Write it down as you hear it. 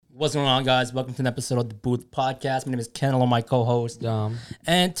What's going on, guys? Welcome to an episode of the Booth Podcast. My name is Ken, along my co-host.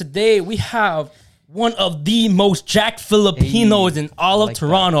 And today we have one of the most jacked Filipinos in all of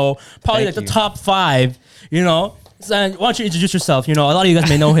Toronto. Probably like the top 5, you know. So, why don't you introduce yourself? You know, a lot of you guys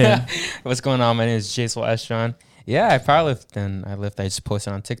may know him. What's going on? My name is Jason Estron. Yeah, I powerlift and I just post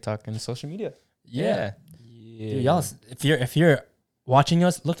it on TikTok and social media. Yeah. Dude, y'all, if you're watching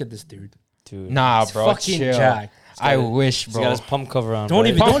us, look at this dude. Nah, He's bro, fucking chill. jacked. I wish, He's bro. got his pump cover on. Don't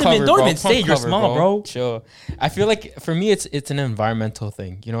bro. even say you're small, bro. Chill. I feel like for me, it's an environmental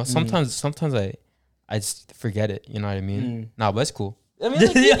thing. You know, sometimes I just forget it. You know what I mean? Nah, but it's cool. I mean,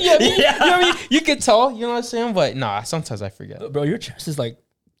 like, you know what I mean? You can tell. You know what I'm saying? But nah, sometimes I forget. Bro, your chest is like...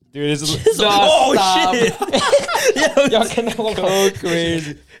 Dude, it's oh, shit. Y'all can go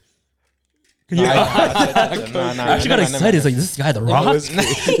crazy. I actually got excited. It's like, this guy, The Rock?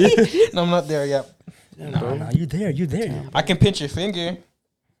 No, I'm not there yet. Nah, you there. I can pinch your finger.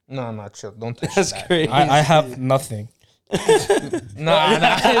 No, chill. Don't touch That's that. crazy. I have nothing. Nah.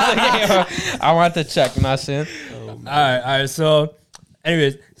 I want to check. You know what I'm saying? All right. So,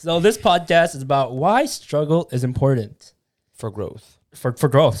 anyways, this podcast is about why struggle is important For growth. for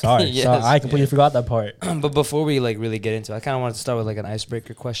growth. Sorry, Yes, so I completely forgot that part. But before we really get into it, I kind of wanted to start with an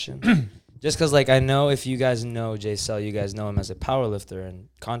icebreaker question. Just because I know if you guys know Jay Sell, you guys know him as a powerlifter and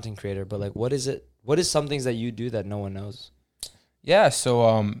content creator. But what is some things that you do that no one knows? Yeah.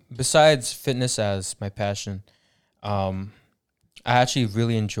 So besides fitness as my passion, I actually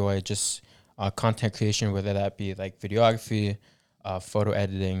really enjoy just content creation, whether that be like videography, photo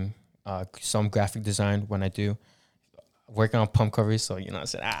editing, some graphic design when I do. Working on pump covers, so you know what I'm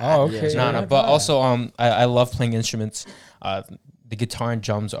saying. Oh, okay. No. But also, I love playing instruments. The guitar and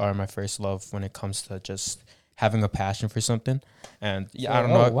drums are my first love when it comes to just having a passion for something. And yeah, I don't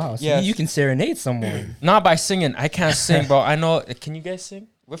know. Oh, wow. So yeah, you can serenade someone. not by singing. I can't sing, bro. I know. Can you guys sing?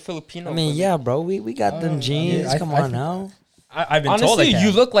 We're Filipino. I mean, yeah, bro. We got them jeans. yeah, Come I on now. I've been told I honestly, can.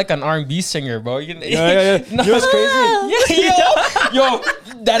 you look like an R&B singer, bro. Yeah. No, You know what's crazy? yo,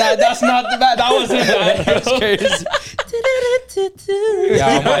 that's not bad. That wasn't bad. That's crazy.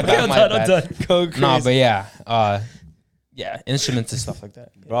 Yeah, my bad. Go crazy. No, but yeah, instruments and stuff like that.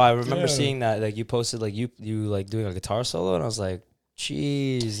 Bro, I remember seeing that. You posted you doing a guitar solo, and I was like,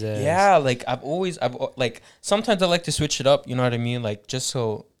 Jesus. Yeah, I've sometimes I like to switch it up. You know what I mean? Like just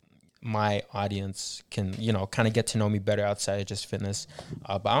so my audience can kind of get to know me better outside of just fitness.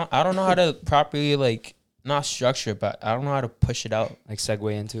 But I don't know how to properly not structure, but I don't know how to push it out.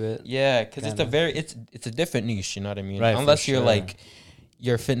 Segue into it. Yeah, because it's a different niche. You know what I mean? Right, Unless for you're sure.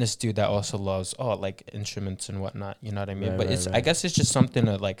 you're a fitness dude that also loves instruments and whatnot. You know what I mean? Right, But right, I guess it's just something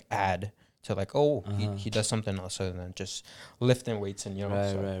to add to he does something else other than just lifting weights and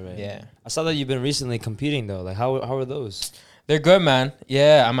Right. Yeah. I saw that you've been recently competing though. How are those? They're good, man.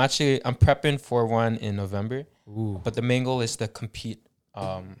 Yeah, I'm prepping for one in November. Ooh. But the main goal is to compete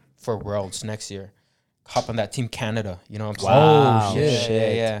for Worlds next year. Hop on that Team Canada. You know what I'm saying? Wow.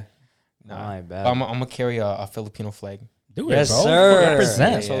 shit. Yeah. My bad. But I'm gonna carry a Filipino flag. Do it, Yes, bro. sir.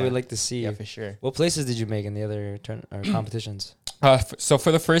 Represent. That's what we like to see. Yeah, for sure. What places did you make in the other competitions? So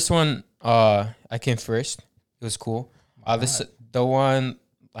for the first one, I came first. It was cool. The one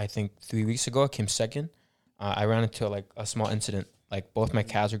I think 3 weeks ago, I came second. I ran into a small incident. Both my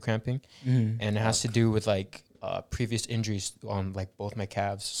calves were cramping, and it has to do with previous injuries on both my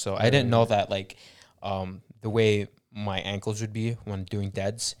calves. So I didn't know that the way my ankles would be when doing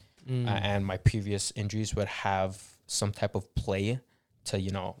deads, and my previous injuries would have some type of play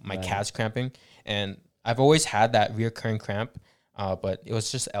to my calves cramping, and I've always had that reoccurring cramp. But it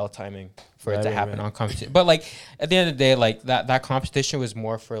was just L timing for it to happen on competition. But at the end of the day, that competition was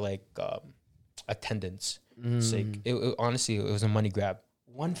more for attendance sake. Honestly, it was a money grab.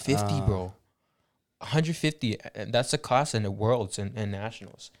 150, bro. 150, and that's the cost in the Worlds and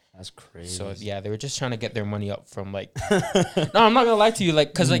nationals. That's crazy. So yeah, they were just trying to get their money up from No, I'm not gonna lie to you,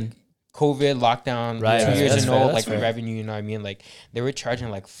 because COVID lockdown, Right, 2 years that's and fair, no that's fair. revenue. You know what I mean? They were charging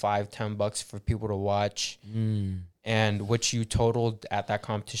 $5-10 for people to watch. And what you totaled at that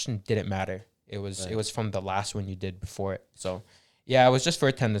competition didn't matter. It was from the last one you did before it. So, yeah, it was just for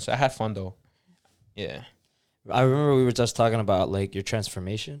attendance. I had fun though. Yeah. I remember we were just talking about your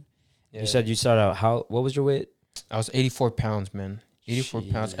transformation. Yeah. You said you started out what was your weight? I was 84 pounds, man. 84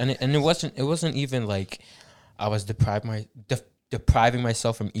 pounds, and it wasn't even I was depriving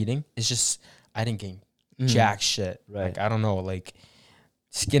myself from eating. It's just I didn't gain jack shit. Right. I don't know,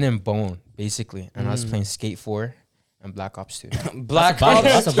 skin and bone basically. And I was playing Skate 4. And Black Ops 2. Black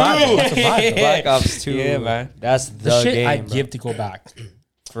That's a vibe. That's a vibe. Black Ops 2. Yeah, man. That's The shit game, I bro. give to go back.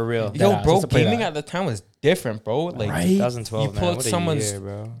 For real. Yeah, Yo, bro, just to play gaming that. at the time was different, bro. Right? 2012, you man. pulled What a someone's- year,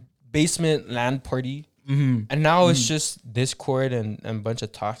 bro. basement land party. Mm-hmm. And now it's just Discord and a bunch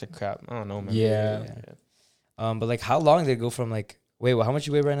of toxic crap. I don't know, man. Yeah. But like, how long did it go from like? Wait, how much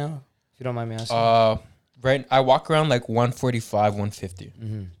you weigh right now? If you don't mind me asking. Right. I walk around like 145, 150.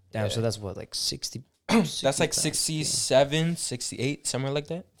 Mm-hmm. Damn. Yeah. So that's what, like 60. That's like 67, 68, somewhere like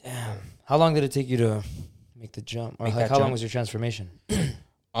that. Damn. How long did it take you to make the jump? Or Make like, that how long jump? was your transformation?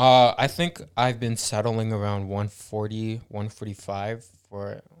 I think I've been settling around 140, 145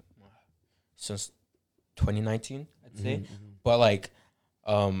 for since 2019, I'd say. But like,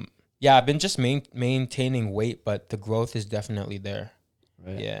 yeah, I've been just maintaining weight, but the growth is definitely there.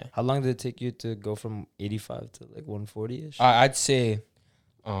 Right. Yeah. How long did it take you to go from 85 to like 140 ish? I'd say,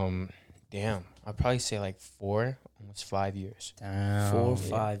 damn, I'd probably say like almost 5 years. Damn. 4 or yeah.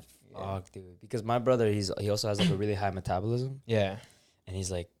 5. Fuck, dude. Because my brother, he also has like a really high metabolism, Yeah. and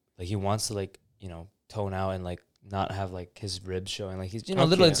he's like he wants to like tone out and like not have like his ribs showing, like he's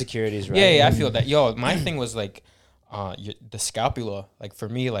little Okay. insecurities, right? Yeah, I feel that. Yo, my thing was like, the scapula. Like for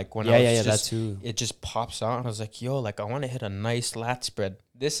me, like when I was that just, too. it just pops out. And I was like, yo, like I want to hit a nice lat spread.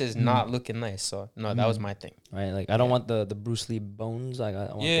 This is not looking nice. So no, that was my thing. Right, like I don't want the Bruce Lee bones. Like I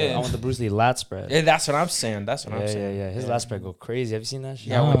want Yeah. I want the Bruce Lee lat spread. Yeah, that's what I'm saying. That's what I'm yeah, saying. yeah. His lat spread go crazy. Have you seen that shit?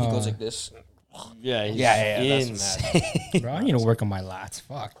 Yeah, when he No. goes like this. yeah, That's insane. Bro, I need to work on my lats.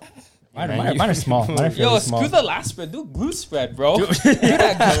 Fuck. Mine, Man, mine, you- mine are small. Mine are fairly Yo, small. screw the lat spread. Do glute spread, bro. do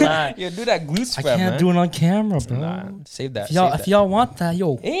that glute I spread, can't man. do it on camera, bro. Nah, save that. If y'all want that,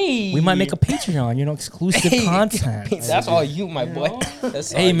 yo, Hey, we might make a Patreon, exclusive content. That's all you, my boy.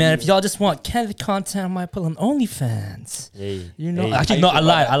 That's Hey all man, you. if y'all just want candid content, I might put on OnlyFans. Hey, Actually, How no, you I feel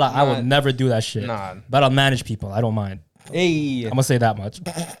lie. about that? I will Nah. never do that shit. Nah. But I'll manage people. I don't mind. Hey. I'm gonna say that much.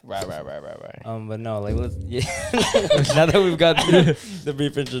 Right. But no, like let's, now that we've got the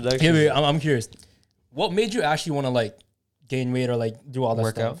brief introduction. Wait, I'm curious. What made you actually want to like gain weight or like do all that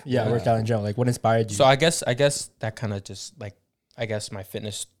Work stuff? out? Yeah, work out in general. Like, what inspired you? So I guess that kind of just like my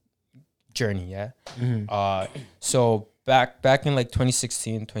fitness journey, yeah. So back in like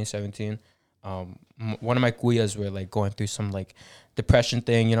 2016, 2017, one of my kuyas were like going through some like depression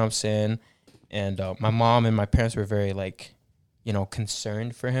thing, you know what I'm saying? And my mom and my parents were very like,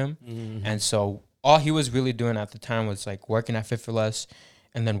 concerned for him. And so all he was really doing at the time was like working at Fit for Less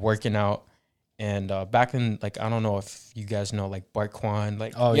and then working out. And back in like, I don't know if you guys know like Bart Kwan,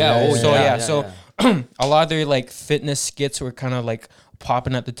 like, Oh, yeah. So a lot of their like fitness skits were kind of like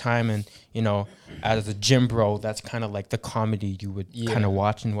popping at the time. And, as a gym bro, that's kind of like the comedy you would kind of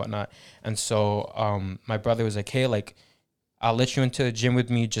watch and whatnot. And so my brother was like, hey, like, I'll let you into the gym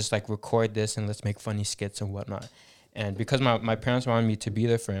with me, just like record this and let's make funny skits and whatnot. And because my parents wanted me to be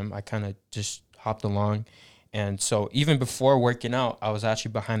there for him, I kind of just hopped along. And so even before working out, I was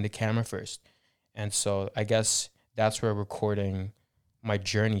actually behind the camera first. And so I guess that's where recording my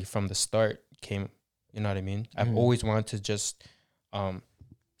journey from the start came. You know what I mean? I've always wanted to just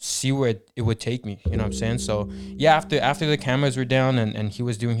see where it would take me. You know what I'm saying? So yeah, after the cameras were down and he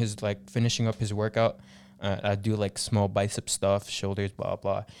was doing his like finishing up his workout, I'd do like small bicep stuff, shoulders, blah,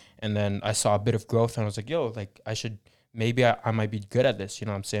 blah. And then I saw a bit of growth and I was like, yo, like maybe I might be good at this. You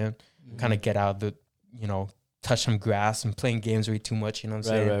know what I'm saying? Kind of get out of the, touch some grass and playing games way too much. You know what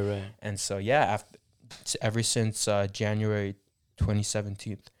I'm saying? Right. And so, yeah, ever since January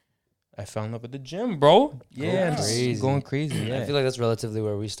 2017, I fell in love with the gym, bro. Yeah, Going crazy. going crazy. Yeah. I feel like that's relatively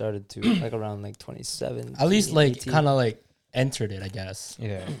where we started too, like around like 27. At least like 18. kind of like entered it, I guess.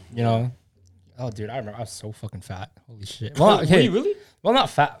 Yeah. Oh, dude, I remember I was so fucking fat. Holy shit. Well, Well, okay. really? Well, not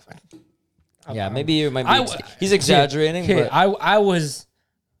fat. Yeah, maybe you might I be. w- He's exaggerating, Okay, but I was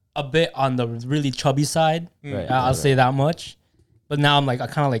a bit on the really chubby side. Right, I'll say that much. But now I'm like I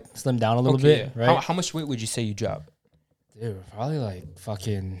kind of like slimmed down a little bit, right? How much weight would you say you dropped? Dude, probably like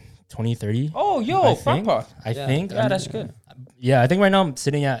fucking 20, 30. Oh, yo, I front think. part. I think. Yeah, that's good. Yeah, I think right now I'm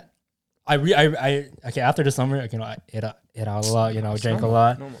sitting at. Okay, after the summer, I ate out a lot, drank a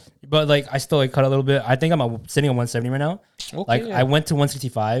lot. Normal. But like I still like cut a little bit. I think I'm sitting at 170 right now. Okay, Like yeah. I went to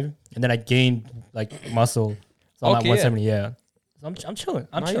 165 and then I gained like muscle. So I'm at Okay, 170, yeah. So I'm chilling.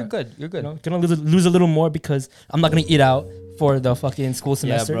 I'm No, chilling. you're good. You're good. Gonna lose a little more because I'm not gonna eat out for the fucking school yeah,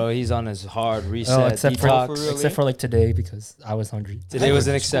 semester. bro, he's on his hard reset. Oh, except detox. for real. except for like today because I was hungry. Today was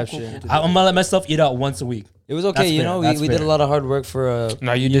an Cool, exception. I'm gonna let myself eat out once a week. It was okay, That's fair, we that's did a fair. lot of hard work for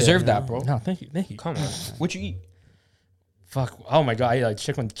No, you deserve that, bro. No, thank you. Come on. What you eat? Fuck. Oh my god, I ate like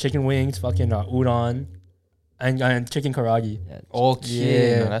chicken wings, fucking udon, and chicken karagi. Okay.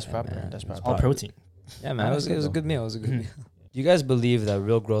 Yeah. No, that's proper. man. That's proper. All protein. Yeah, man, it was a good meal. It was a good meal. Do you guys believe that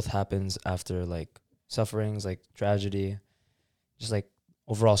real growth happens after like sufferings, like tragedy, just like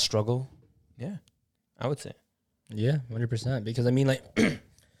overall struggle? Yeah, I would say. Yeah, 100%. Because I mean, like, if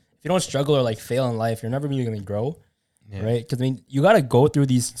if you don't struggle or like fail in life, you're never really gonna grow, right? Because I mean, you gotta go through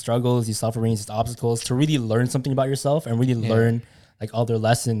these struggles, these sufferings, these obstacles to really learn something about yourself and really learn like other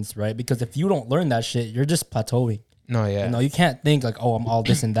lessons, right? Because if you don't learn that shit, you're just plateauing. No, yeah. You know, you can't think like, oh, I'm all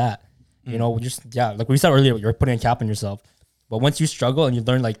this and that. You know, just like we said earlier, you're putting a cap on yourself. But once you struggle and you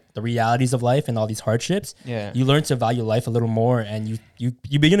learn like the realities of life and all these hardships, you learn to value life a little more, and you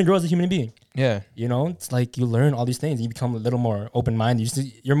begin to grow as a human being. Yeah, you know, it's like you learn all these things. You become a little more open minded.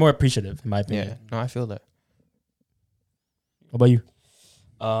 You're more appreciative, in my opinion. Yeah, no, I feel that. What about you?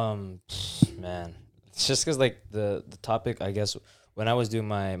 Man, it's just because like the topic, I guess, when I was doing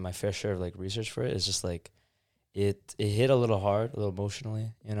my fair share of like research for it, it's just like it hit a little hard, a little emotionally,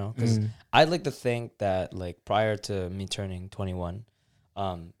 you know, because I'd like to think that like prior to me turning 21,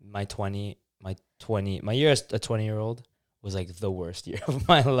 my year as a 20-year-old was like the worst year of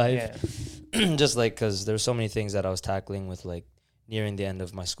my life. Just like because there's so many things that I was tackling with like nearing the end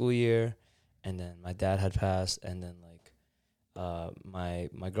of my school year, and then my dad had passed, and then like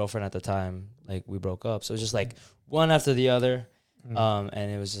my girlfriend at the time, like we broke up, so it was just like one after the other,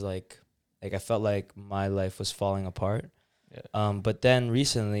 and it was just like I felt like my life was falling apart. But then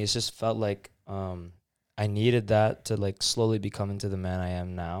recently it's just felt like I needed that to like slowly become into the man I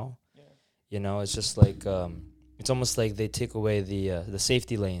am now. You know, it's just like it's almost like they take away the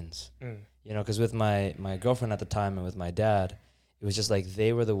safety lanes. You know, because with my girlfriend at the time and with my dad, it was just like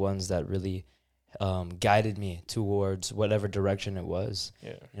they were the ones that really guided me towards whatever direction it was.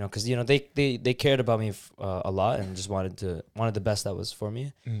 You know, because you know they cared about me a lot and just wanted the best that was for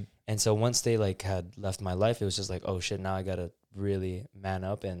me. And so once they like had left my life, it was just like, oh shit, now I gotta really man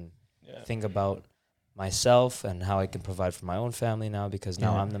up and think about myself and how I can provide for my own family now, because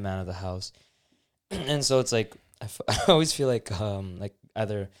now I'm the man of the house. And so it's like I always feel like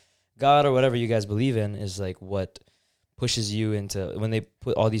either God or whatever you guys believe in is like what pushes you into, when they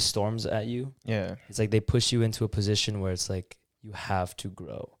put all these storms at you. It's like they push you into a position where it's like you have to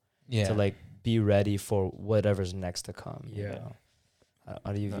grow to like be ready for whatever's next to come. You know?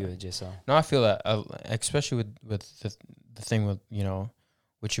 How do you view it, Jason? No, I feel that, especially with the thing with, you know,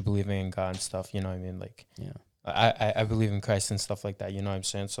 what you believe in God and stuff, you know what I mean? Like, I believe in Christ and stuff like that, you know what I'm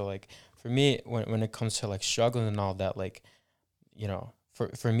saying? So, like, for me, when it comes to, like, struggling and all that, like, you know,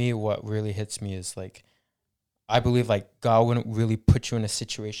 for me, what really hits me is, like, I believe, like, God wouldn't really put you in a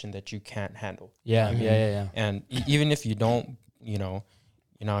situation that you can't handle. And even if you don't, you know,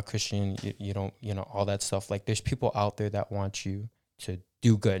 you're not a Christian, you don't, you know, all that stuff, like, there's people out there that want you to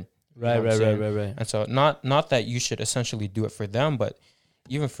do good. Right. And so not that you should essentially do it for them, but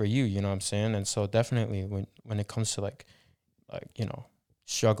even for you, you know what I'm saying? And so definitely when it comes to like, you know,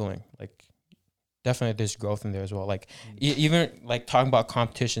 struggling, like definitely there's growth in there as well. Like even like talking about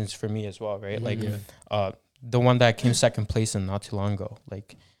competitions for me as well, right? Like the one that came second place in not too long ago,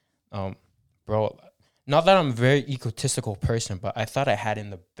 like, bro, not that I'm a very egotistical person, but I thought I had in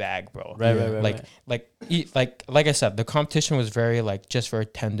the bag, bro. Right. Like I said, the competition was very like just for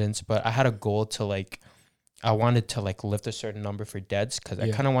attendance, but I had a goal to like, I wanted to like lift a certain number for deads, because I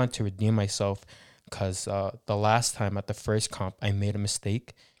kind of wanted to redeem myself, because the last time at the first comp I made a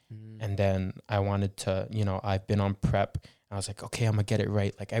mistake, and then I wanted to, you know, I've been on prep. I was like, okay, I'm gonna get it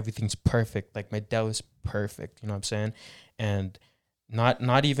right. Like everything's perfect. Like my dead was perfect. You know what I'm saying? And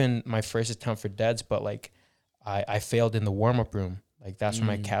not even my first attempt for deads, but like I failed in the warm-up room. Like that's when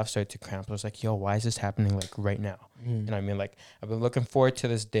my calf started to cramp. I was like, yo, why is this happening like right now? You know what I mean? Like I've been looking forward to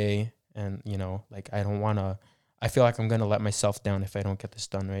this day, and you know, like I feel like I'm gonna let myself down if I don't get this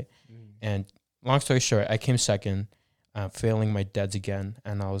done right. And long story short, I came second, failing my deads again.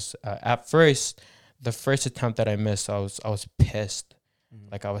 And I was at first, the first attempt that I missed, I was pissed.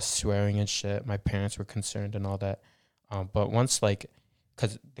 Like I was swearing and shit. My parents were concerned and all that. But once like,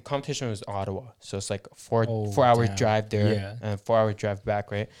 because the competition was Ottawa, so it's like four hour drive there and 4 hour drive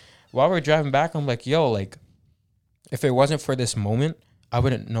back, right? While we're driving back, I'm like, yo, like, if it wasn't for this moment, I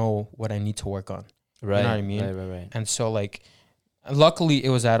wouldn't know what I need to work on. Right. You know what I mean? Right. And so like, luckily it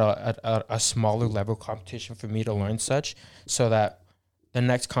was at a smaller level competition for me to learn such, so that the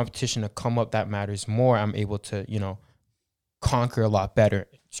next competition to come up that matters more, I'm able to, you know, conquer a lot better,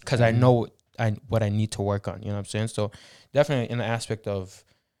 because I know what I need to work on, you know what I'm saying? So definitely in the aspect of,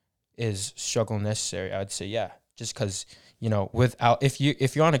 is struggle necessary, I would say just because, you know, without, if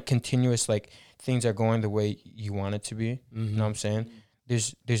you're on a continuous, like things are going the way you want it to be, you know what I'm saying,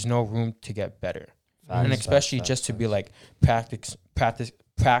 there's no room to get better. And especially just to be like,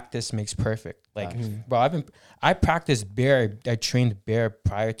 practice makes perfect. Like, bro, I practiced bear, I trained bear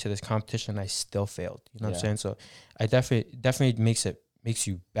prior to this competition, and I still failed, you know what I'm saying? So I definitely makes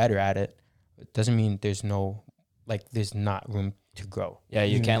you better at it. It doesn't mean there's not room to grow. Yeah,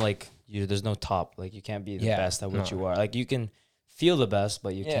 you can't like there's no top. Like you can't be the best at what you are. Like you can feel the best,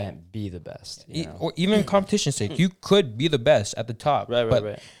 but you can't be the best. You know? Or even competition sake, you could be the best at the top.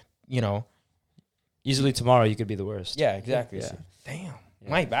 Right. You know, easily tomorrow you could be the worst. yeah, exactly. Yeah. So, damn,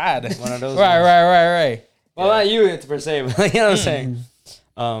 my bad. One of those. Right. Well, not you per se, but you know what I'm saying.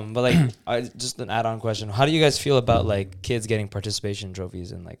 But like, just an add-on question: how do you guys feel about like kids getting participation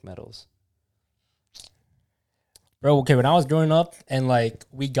trophies and like medals? Bro, okay, when I was growing up and like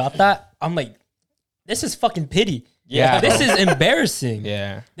we got that, I'm like, this is fucking pity. Yeah, This is embarrassing.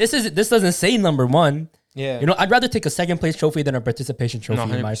 Yeah. This doesn't say number one. Yeah. You know, I'd rather take a second place trophy than a participation trophy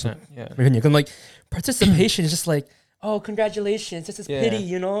No, in my 100%. Yeah. opinion. Because like participation is just like, oh, congratulations, this is pity,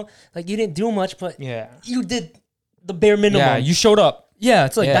 you know? Like you didn't do much, but Yeah. you did the bare minimum. Yeah, you showed up. Yeah,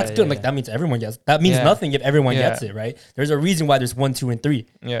 it's like Yeah, that's good. yeah, Like yeah. that means everyone gets. That means Yeah. nothing if everyone Yeah. gets it, right? There's a reason why there's 1, 2, and 3.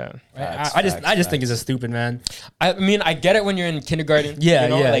 Yeah. Right? I just think it's a stupid, man. I mean, I get it when you're in kindergarten. Yeah, you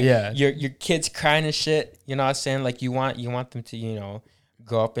know, yeah, like yeah. Your kids crying and shit. You know what I'm saying? Like you want them to, you know,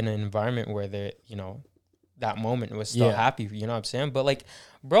 grow up in an environment where they're, you know, that moment was still Yeah. happy. You know what I'm saying? But like,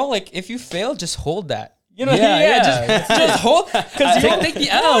 bro, like if you fail, just hold that. You know, Yeah, just hold. Because Take the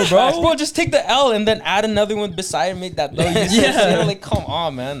L, bro. Just take the L and then add another one beside and make that. Yeah. You know, like come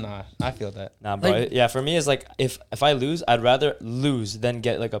on, man. Nah, I feel that. Nah, bro. Like- Yeah, for me, it's like if I lose, I'd rather lose than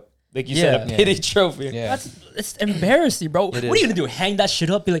get like you said, a Yeah. pity trophy. Yeah. It's embarrassing, bro. What are is. you gonna do? Hang that shit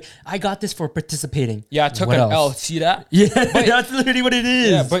up? Be like, I got this for participating. Yeah, I took What an else? L. See that? Yeah, that's literally what it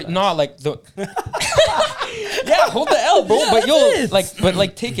is. Yeah, but not like the. Yeah, hold the L, bro. But yo, that's it.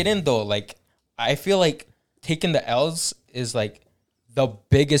 like take it in though. Like I feel like taking the L's is like the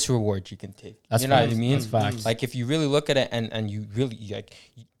biggest reward you can take. That's you know what I facts. mean? That's facts. Like if you really look at it and you really like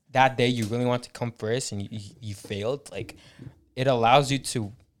that day you really want to come first and you failed, like it allows you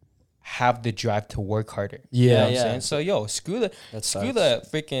to have the drive to work harder. You know Yeah. what I'm Yeah. saying? So yo, screw the That's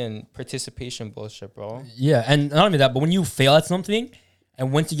freaking participation bullshit, bro. Yeah, and not only that, but when you fail at something,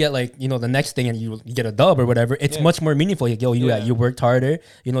 and once you get like the next thing and you get a dub or whatever, it's Yeah. much more meaningful. Like, yo, you worked harder.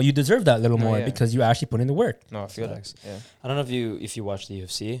 You know, you deserve that little more yeah. because you actually put in the work. No, I feel Facts. that. Yeah. I don't know if you watch the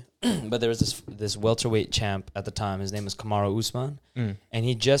UFC, but there was this welterweight champ at the time. His name was Kamaru Usman, and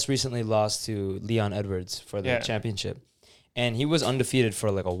he just recently lost to Leon Edwards for the championship. And he was undefeated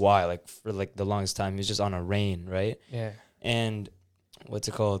for like a while, like for like the longest time. He was just on a reign, right? Yeah. And what's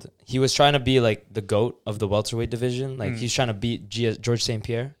it called? He was trying to be like the GOAT of the welterweight division. Like he's trying to beat George St.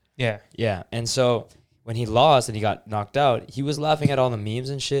 Pierre. Yeah. Yeah. And so when he lost and he got knocked out, he was laughing at all the memes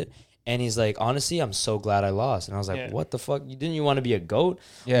and shit. And he's like, honestly, I'm so glad I lost. And I was like, what the fuck? Didn't you want to be a GOAT?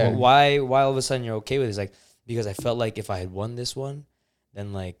 Yeah. Why all of a sudden you're okay with it? He's like, because I felt like if I had won this one,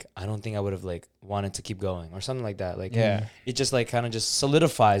 then like I don't think I would have like wanted to keep going or something like that. Like it just like kind of just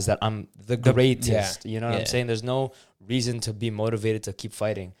solidifies that I'm the greatest. You know what I'm saying? There's no reason to be motivated to keep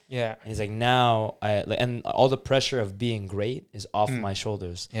fighting. Yeah. And he's like, now and all the pressure of being great is off my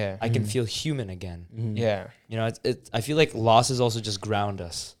shoulders. Yeah. I can feel human again. Yeah. You know, I feel like losses also just ground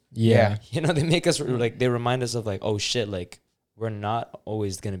us. Yeah. You know, they make us like they remind us of like, oh shit, like we're not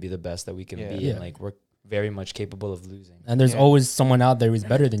always gonna be the best that we can be, Yeah. and like we're very much capable of losing. And there's always someone out there who's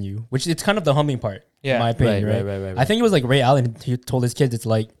better than you, which it's kind of the humbling part, in my opinion, right? I think it was like Ray Allen. He told his kids, it's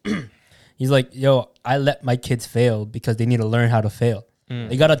like, he's like, yo, I let my kids fail because they need to learn how to fail.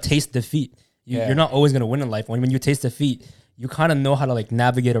 They gotta taste defeat. You're not always gonna win in life. When you taste defeat, you kind of know how to like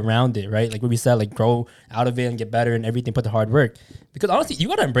navigate around it, right? Like what we said, like grow out of it and get better and everything. Put the hard work, because honestly, you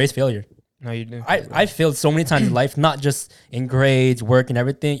gotta embrace failure. No, you do. I failed so many times in life, not just in grades, work, and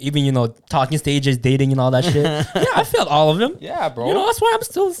everything. Even talking stages, dating, and all that shit. Yeah, I failed all of them. Yeah, bro. You know, that's why I'm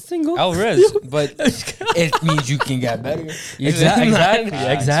still single. Alriz, but it means you can get better.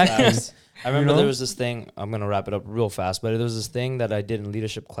 Exactly. I remember there was this thing. I'm gonna wrap it up real fast, but there was this thing that I did in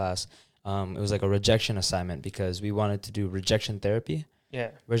leadership class. It was like a rejection assignment because we wanted to do rejection therapy.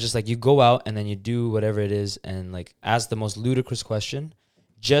 Yeah. Where it's just like you go out and then you do whatever it is and like ask the most ludicrous question,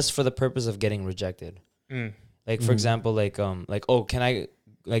 just for the purpose of getting rejected. Like for example, like oh, can I?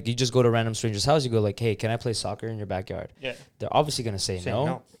 Like you just go to a random stranger's house, you go like, hey, can I play soccer in your backyard? Yeah. They're obviously gonna say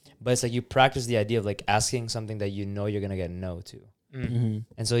no, but it's like you practice the idea of like asking something that you know you're gonna get no to. And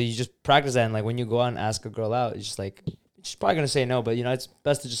so you just practice that, and like when you go out and ask a girl out, it's just like she's probably gonna say no, but it's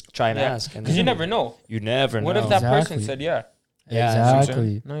best to just try and ask. Because you never know. You never know. What if that person Exactly. said yeah? Yeah,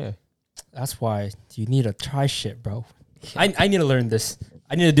 Exactly. No, yeah. That's why you need to try shit, bro. I need to learn this.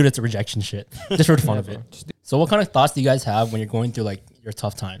 I need to do this rejection shit just for the fun of it. So, what kind of thoughts do you guys have when you're going through like your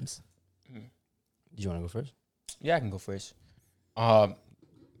tough times? Do you want to go first? Yeah, I can go first.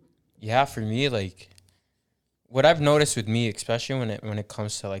 Yeah, for me, like what I've noticed with me, especially when it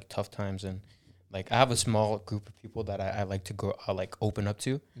comes to like tough times and like I have a small group of people that I like to go like open up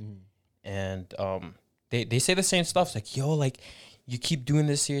to, and they say the same stuff. It's like, yo, like you keep doing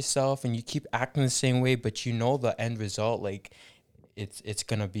this to yourself and you keep acting the same way, but you know the end result, like it's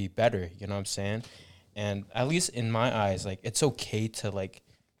gonna be better. You know what I'm saying? And at least in my eyes, like it's okay to like,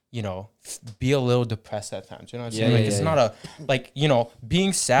 you know, be a little depressed at times. You know what I'm saying? Like it's not a like, you know,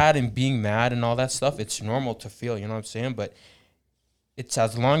 being sad and being mad and all that stuff. It's normal to feel. You know what I'm saying? But it's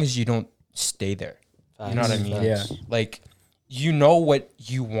as long as you don't stay there. You know what I mean? Yeah. Like you know what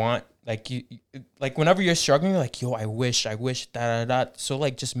you want. Like you like whenever you're struggling, you're like, yo, I wish, da. So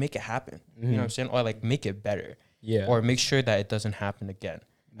like just make it happen. You know what I'm saying? Or like make it better. Yeah. Or make sure that it doesn't happen again.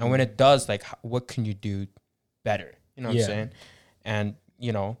 And when it does, like what can you do better? You know what I'm saying? And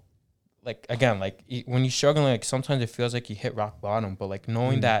you know, like again, like when you're struggling, like sometimes it feels like you hit rock bottom, but like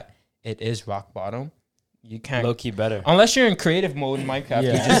knowing that it is rock bottom, you can't low key better. Unless you're in creative mode in Minecraft,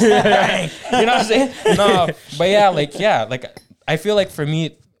 you just bang. You know what I'm saying? No, but like I feel like for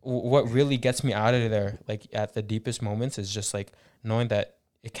me, what really gets me out of there, like at the deepest moments, is just like knowing that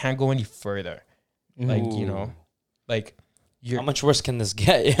it can't go any further. Like you know, like. How much worse can this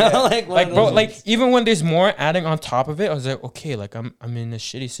get? You know? Like bro, like even when there's more adding on top of it, I was like, okay, like I'm in a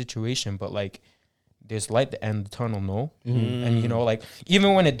shitty situation, but like there's light at the end of the tunnel, no? And you know, like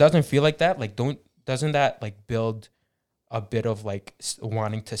even when it doesn't feel like that, like doesn't that like build a bit of like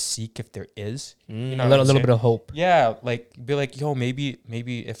wanting to seek if there is, you know, a little bit of hope. Yeah, like be like, yo, maybe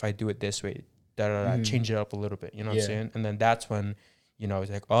if I do it this way, change it up a little bit, you know what I'm saying? And then that's when, you know, it's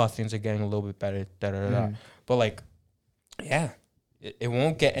like, oh, things are getting a little bit better, but like. Yeah, it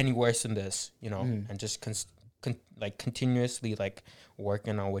won't get any worse than this, you know, and just like continuously like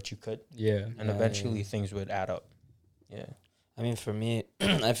working on what you could. Yeah. And eventually things would add up. Yeah. I mean, for me,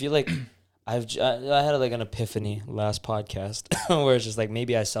 I feel like I had like an epiphany last podcast where it's just like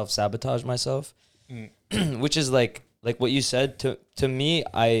maybe I self-sabotage myself, which is like what you said to me,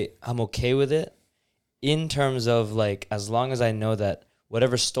 I'm okay with it in terms of like, as long as I know that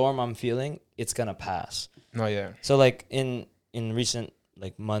whatever storm I'm feeling, it's going to pass. Oh yeah. So like in recent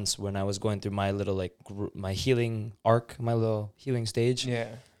like months when I was going through my little like my healing arc, my little healing stage. Yeah.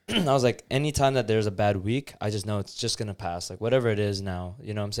 I was like, anytime that there's a bad week, I just know it's just gonna pass. Like whatever it is now,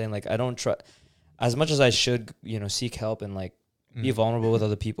 you know what I'm saying? Like I don't try as much as I should, you know, seek help and like be vulnerable with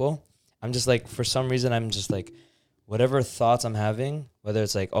other people. I'm just like, for some reason, I'm just like, whatever thoughts I'm having, whether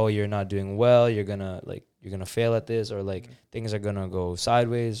it's like, oh, you're not doing well, you're gonna fail at this, or like things are gonna go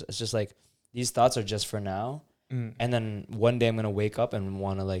sideways. It's just like, these thoughts are just for now. And then one day I'm going to wake up and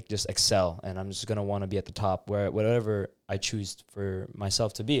want to like just excel. And I'm just going to want to be at the top where whatever I choose for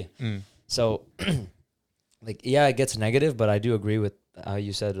myself to be. So like, yeah, it gets negative, but I do agree with how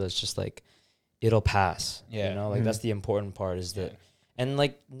you said it's just like, it'll pass. Yeah. You know, like that's the important part is that, and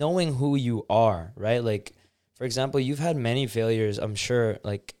like knowing who you are, right? Like, for example, you've had many failures. I'm sure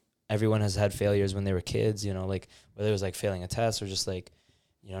like everyone has had failures when they were kids, you know, like whether it was like failing a test or just like,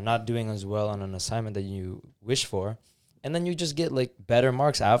 you know, not doing as well on an assignment that you wish for. And then you just get like better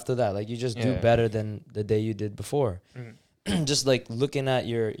marks after that. Like you just do better than the day you did before. Just like looking at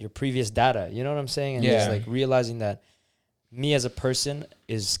your previous data, you know what I'm saying? And just like realizing that me as a person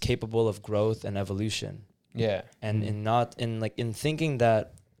is capable of growth and evolution. Yeah. And in thinking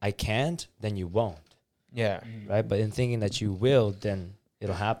that I can't, then you won't. Yeah. Right. But in thinking that you will, then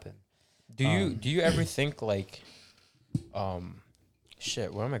it'll happen. Do you ever think like,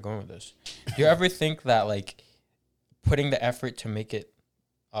 shit, where am I going with this? Do you ever think that like putting the effort to make it,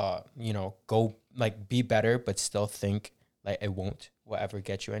 you know, go like be better, but still think like it will ever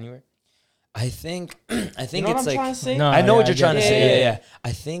get you anywhere? I think You know it's what I'm like, trying to say? No, I know what I you're trying to get say. it. Yeah.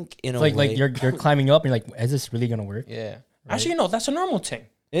 I think in It's a way, like you're climbing up and you're like, is this really gonna work? Yeah. Actually, no, that's a normal thing.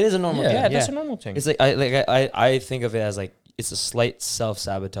 it is a normal Yeah. thing. Yeah, that's a normal thing. It's like I think of it as like it's a slight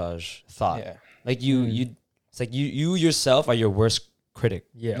self-sabotage thought. Yeah. Like it's like you yourself are your worst critic.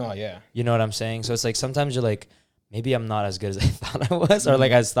 Yeah. No, yeah. You know what I'm saying? So it's like sometimes you're like, maybe I'm not as good as I thought I was, or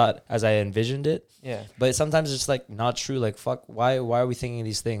like as I envisioned it. Yeah. But sometimes it's like not true. Like fuck, why are we thinking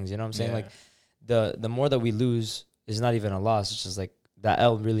these things? You know what I'm saying? Yeah. Like the more that we lose is not even a loss. It's just like that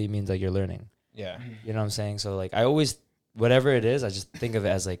L really means like you're learning. Yeah. You know what I'm saying? So like I always, whatever it is, I just think of it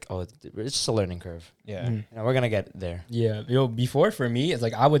as like, oh, it's just a learning curve. Yeah. You know, we're gonna get there. Yeah. Before for me, it's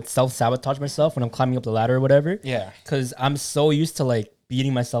like I would self-sabotage myself when I'm climbing up the ladder or whatever. Yeah. Because I'm so used to like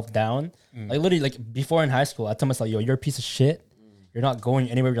beating myself down. Like literally, like before in high school, I tell myself, yo, you're a piece of shit. You're not going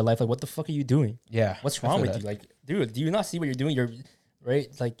anywhere with your life. Like, what the fuck are you doing? Yeah. What's I wrong feel with that. you? Like, dude, do you not see what you're doing? You're right.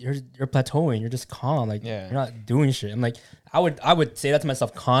 Like you're plateauing. You're just calm. Like Yeah. you're not doing shit. I'm like, I would say that to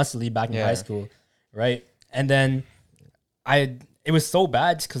myself constantly back in high school, right? And then it was so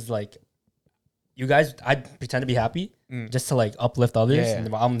bad because like you guys, I pretend to be happy just to like uplift others. Yeah.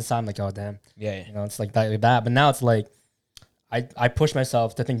 And I'm the side, I'm like, oh damn, Yeah. you know, it's like that. But now it's like, I push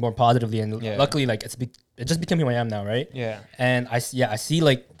myself to think more positively, and luckily, like it just became who I am now, right? Yeah. And I see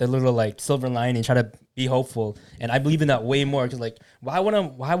like the little like silver lining, try to be hopeful, and I believe in that way more because like why would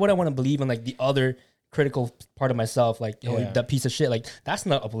I want to believe in like the other critical part of myself, like that piece of shit, like that's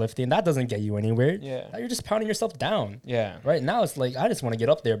not uplifting, that doesn't get you anywhere. Yeah. Now you're just pounding yourself down. Yeah. Right now it's like I just want to get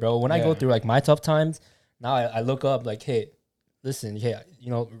up there, bro. When I go through like my tough times, now I look up like, hey, listen, you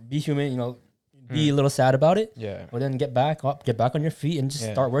know, be human, you know. Be a little sad about it, but then get back on your feet and just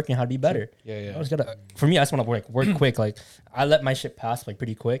start working how to be better. I just gotta. For me, I just want to work quick. Like I let my shit pass like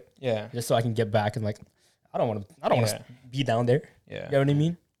pretty quick. Just so I can get back and like I don't want to be down there. You know what I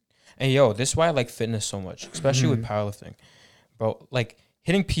mean? And yo, this is why I like fitness so much, especially with powerlifting, bro. Like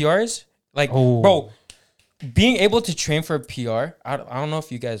hitting PRs, like bro, being able to train for a PR. I don't know if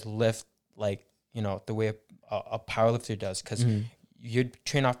you guys lift like you know the way a powerlifter does, because. You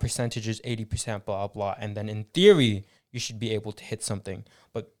train off percentages, 80%, blah, blah. And then in theory, you should be able to hit something.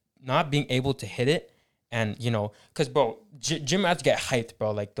 But not being able to hit it, and, you know, because, bro, gym rats get hyped,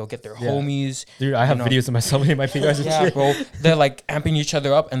 bro. Like, they'll get their homies. Dude, I have videos of myself hitting my fingers and shit. Bro. They're, like, amping each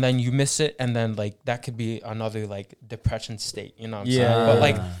other up, and then you miss it. And then, like, that could be another, like, depression state. You know what I'm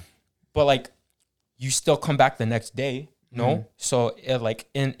saying? But, like, you still come back the next day, no? So, like,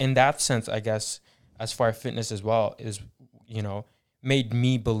 in that sense, I guess, as far as fitness as well, is, you know, made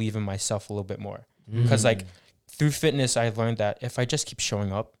me believe in myself a little bit more, because like through fitness I learned that if I just keep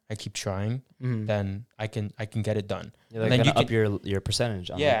showing up, I keep trying, then I can get it done. You're like, and then you up your percentage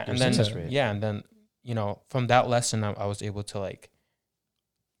on your and then success rate. and then you know from that lesson I was able to like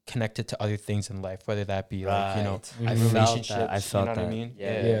connect it to other things in life, whether that be like you know relationships. I felt that. You know what I mean?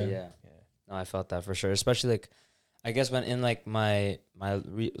 Yeah. No, I felt that for sure. Especially like, I guess when in like my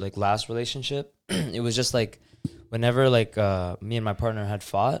like last relationship, it was just like. Whenever like me and my partner had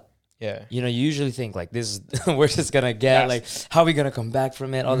fought, you know, you usually think like this is where's this gonna get, like how are we gonna come back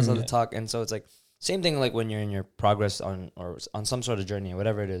from it, all this other talk. And so it's like same thing like when you're in your progress on some sort of journey or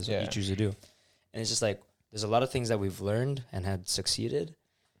whatever it is you choose to do. And it's just like there's a lot of things that we've learned and had succeeded,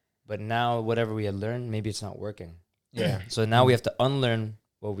 but now whatever we had learned, maybe it's not working. So now we have to unlearn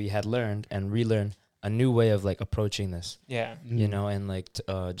what we had learned and relearn a new way of like approaching this, you know, and like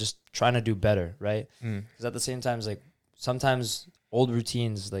just trying to do better, right? Because at the same time, like sometimes old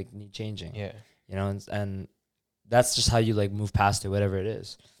routines like need changing, you know, and that's just how you like move past it, whatever it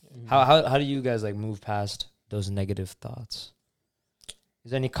is. How do you guys like move past those negative thoughts? Is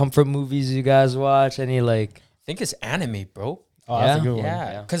there any comfort movies you guys watch? Any like? I think it's anime, bro. Oh, that's a good one.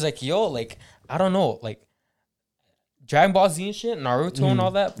 Yeah, because like yo, like I don't know, like Dragon Ball Z and shit, Naruto and all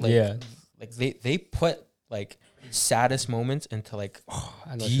that, like. Like they put like saddest moments into like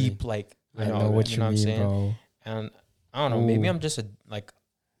deep like I know what you mean, bro. And I don't know, maybe I'm just a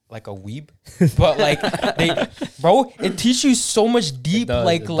weeb, but like bro, it teaches you so much deep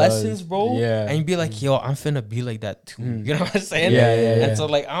lessons, bro. And you be like, yo, I'm finna be like that too. You know what I'm saying? And so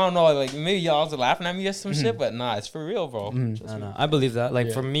like I don't know, like maybe y'all was laughing at me or some shit, but nah, it's for real, bro. I believe that.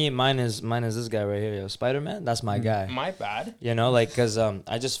 Like for me, mine is this guy right here, yo, Spider-Man. That's my guy. My bad. You know, like because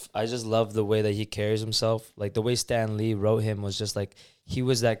I just love the way that he carries himself. Like the way Stan Lee wrote him was just like he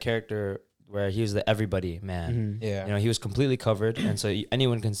was that character. Where he was the everybody man. You know, he was completely covered, and so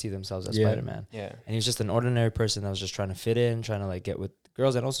anyone can see themselves as Spider-Man. And he was just an ordinary person that was just trying to fit in, trying to like get with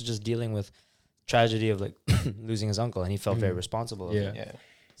girls, and also just dealing with tragedy of like losing his uncle, and he felt very responsible.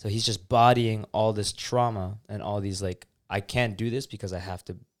 So he's just bodying all this trauma and all these like, I can't do this because I have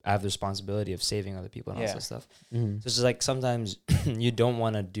the responsibility of saving other people and all that stuff. So it's just like sometimes you don't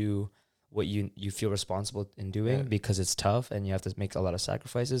want to do what you feel responsible in doing because it's tough and you have to make a lot of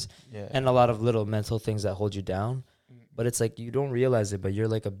sacrifices and a lot of little mental things that hold you down. But it's like you don't realize it, but you're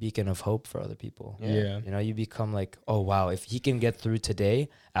like a beacon of hope for other people. You know, you become like, oh wow, if he can get through today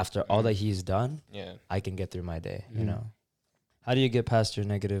after all that he's done, I can get through my day. You know, how do you get past your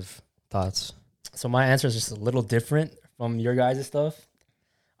negative thoughts? So my answer is just a little different from your guys' stuff.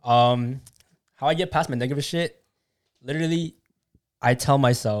 How I get past my negative shit, literally, I tell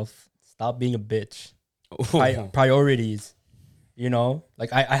myself, stop being a bitch. Priorities, you know,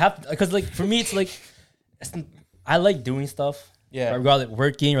 like I have, because like for me it's like I like doing stuff, regardless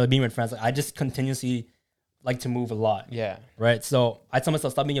working or being with friends. Like I just continuously like to move a lot, right. So I tell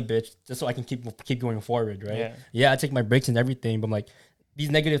myself stop being a bitch just so I can keep going forward, right. I take my breaks and everything, but I'm like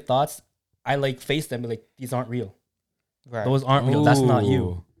these negative thoughts, I like face them, but like these aren't real, those aren't real. That's not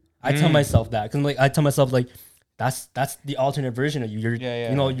you. I tell myself that because like I tell myself like that's the alternate version of you. You're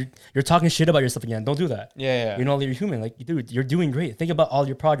you know you're talking shit about yourself again. Don't do that. You know, you're human. Like, dude, you're doing great. Think about all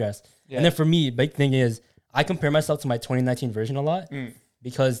your progress. And then for me, big thing is I compare myself to my 2019 version a lot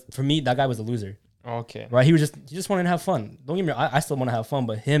because for me that guy was a loser. Okay. Right? He just wanted to have fun. Don't get me wrong, I still want to have fun,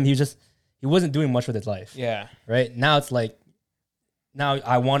 but he wasn't doing much with his life. Yeah. Right? Now it's like now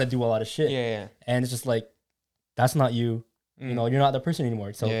I want to do a lot of shit. Yeah. And it's just like that's not you. You know, you're not the person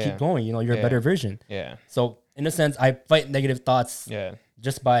anymore. So keep going. You know, you're a better version. Yeah. So in a sense, I fight negative thoughts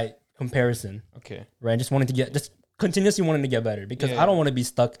just by comparison. Okay. Right. Just continuously wanting to get better because I don't want to be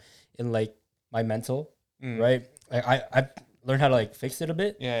stuck in like my mental. Right. I learned how to like fix it a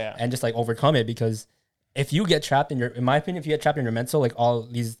bit. And just like overcome it, because if you get trapped in my opinion, if you get trapped in your mental, like all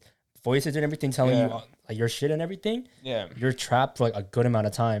these voices and everything telling you like your shit and everything, you're trapped for like a good amount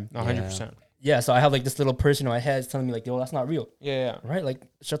of time. 100%. Yeah, so I have like this little person in my head telling me like, yo, that's not real. Right? Like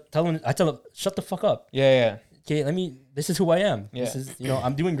tell him, shut the fuck up. Okay, this is who I am. This is, you know,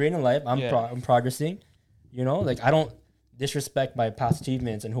 I'm doing great in life. I'm progressing. You know, like I don't disrespect my past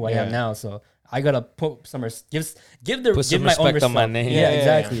achievements and who I am now. So I gotta put some give some my own respect on my name. Yeah,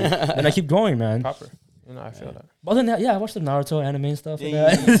 exactly. And I keep going, man. Proper. You know, I feel that. Other than that, I watched the Naruto anime and stuff.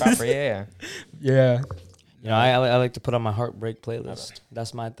 Proper. Yeah. You know, I like to put on my heartbreak playlist.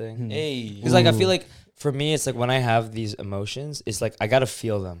 That's my thing. Hey. Because like I feel like for me, it's like when I have these emotions, it's like I gotta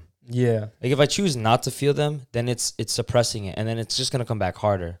feel them. Yeah. Like if I choose not to feel them, then it's suppressing it, and then it's just gonna come back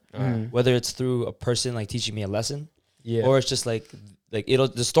harder. Whether it's through a person like teaching me a lesson, or it's just like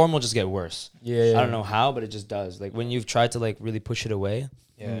the storm will just get worse. I don't know how, but it just does. Like when you've tried to like really push it away,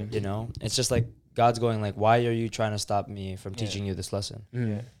 you know, it's just like God's going like, why are you trying to stop me from teaching you this lesson?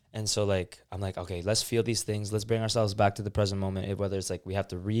 And so like I'm like, okay, let's feel these things. Let's bring ourselves back to the present moment. Whether it's like we have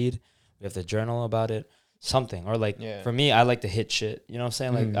to read, we have to journal about it, something. Or like for me, I like to hit shit. You know what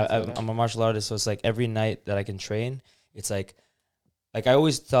I'm saying? Like I'm a martial artist, so it's like every night that I can train, it's like I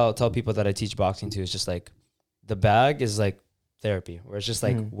always tell people that I teach boxing to, it's just like the bag is like therapy, where it's just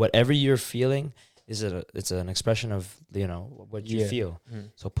like whatever you're feeling it's an expression of, you know, what you feel.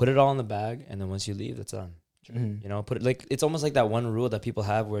 So put it all in the bag, and then once you leave, that's done. You know, put it like, it's almost like that one rule that people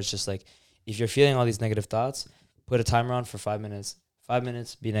have where it's just like, if you're feeling all these negative thoughts, put a timer on for 5 minutes. 5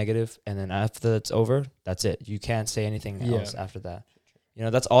 minutes, be negative, and then after it's over, that's it. You can't say anything else after that. You know,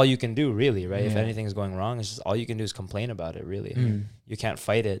 that's all you can do, really, right? If anything is going wrong, it's just all you can do is complain about it, really. You can't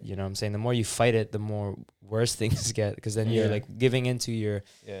fight it, you know what I'm saying? The more you fight it, the more worse things get, because then you're like giving into your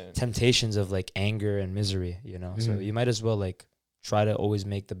temptations of like anger and misery, you know? So you might as well like try to always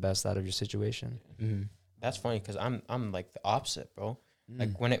make the best out of your situation. That's funny because I'm like the opposite, bro.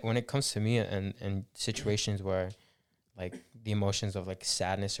 Like when it comes to me and situations where like the emotions of like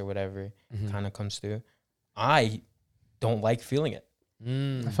sadness or whatever kind of comes through, I don't like feeling it.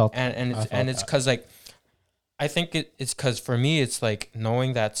 I felt it's because like I think it's because for me it's like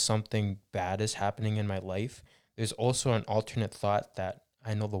knowing that something bad is happening in my life. There's also an alternate thought that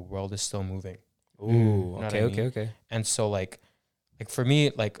I know the world is still moving. Ooh, okay. And so like for me,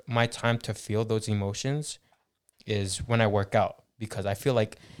 like my time to feel those emotions is when I work out, because I feel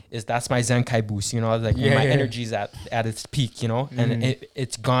like that's my Zenkai boost, you know, like when my energy's at its peak, you know, and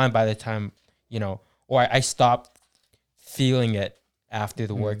it's gone by the time, you know, or I stop feeling it after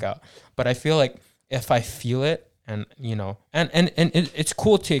the workout. But I feel like if I feel it, and you know, and it's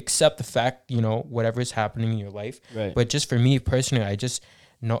cool to accept the fact, you know, whatever is happening in your life. Right. But just for me personally, I just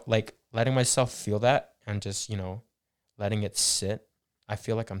know, like letting myself feel that and just, you know, letting it sit. I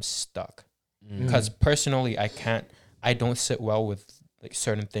feel like I'm stuck because personally, I don't sit well with like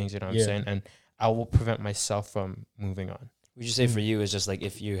certain things, you know what I'm saying? And I will prevent myself from moving on. Would you say for you, it's just like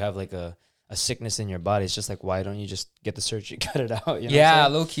if you have like a sickness in your body, it's just like, why don't you just get the surgery, cut it out? You know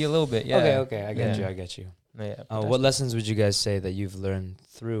low key a little bit. Yeah. Okay. I get you. Yeah. What lessons would you guys say that you've learned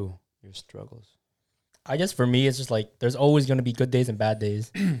through your struggles? I guess for me, it's just like there's always going to be good days and bad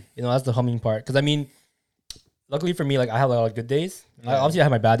days. You know, that's the humming part. Because I mean, luckily for me, like I have a lot of good days. Obviously, I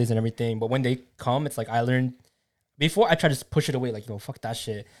have my bad days and everything. But when they come, it's like I learned. Before I try to push it away, like, you know, fuck that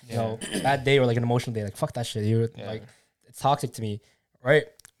shit. You know, bad day or like an emotional day, like fuck that shit. Like it's toxic to me, right?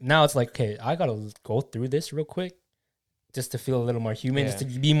 Now it's like, okay, I gotta go through this real quick, just to feel a little more human, just to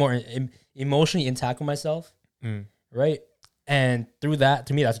be more emotionally intact with myself, right? And through that,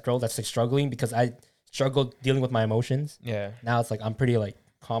 to me, that's growth. That's like struggling because I struggled dealing with my emotions. Yeah. Now it's like I'm pretty like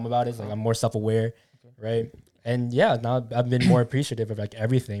calm about it. It's like I'm more self-aware, right? And yeah, now I've been more appreciative of like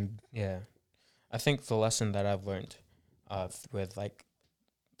everything. Yeah. I think the lesson that I've learned with like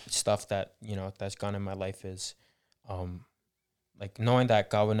stuff that, you know, that's gone in my life is like knowing that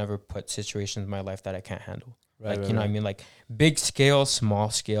God would never put situations in my life that I can't handle. Right, like, you know what I mean? Like big scale,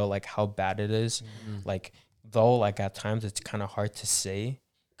 small scale, like how bad it is. Like though, like at times it's kind of hard to say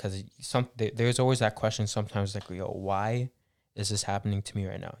because there's always that question sometimes like, yo, why is this happening to me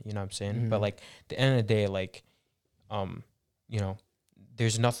right now? You know what I'm saying? But like at the end of the day, like, you know,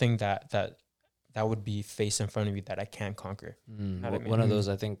 there's nothing that would be face in front of you that I can't conquer. One of those,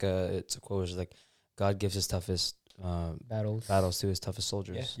 I think it's a quote, which is like, God gives his toughest battles to his toughest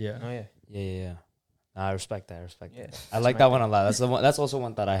soldiers. Yeah. Oh yeah. Yeah. I respect that. Yeah. I like that one a lot. That's the one. That's also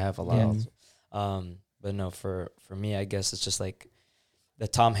one that I have a lot. Yeah. Also. But no, for me, I guess it's just like the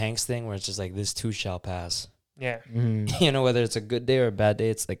Tom Hanks thing, where it's just like, this too shall pass. Yeah. You know, whether it's a good day or a bad day,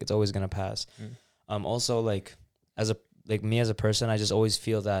 it's like it's always gonna pass. Also, like as a person, I just always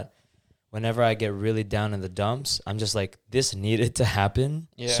feel that whenever I get really down in the dumps, I'm just like, this needed to happen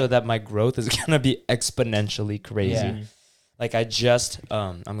so that my growth is gonna be exponentially crazy. Yeah. Like I just,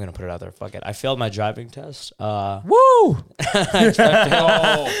 I'm gonna put it out there. Fuck it. I failed my driving test. Woo!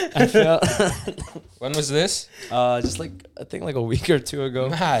 I failed. When was this? Just like I think like a week or two ago.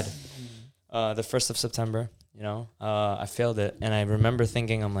 Mad. The 1st of September. You know, I failed it, and I remember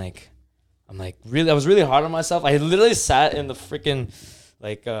thinking, I was really hard on myself. I literally sat in the freaking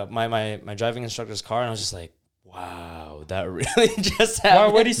like my driving instructor's car, and I was just like, wow, that really just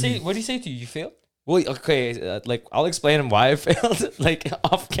happened. What did he say to you? You failed? Well, okay, like I'll explain why I failed, like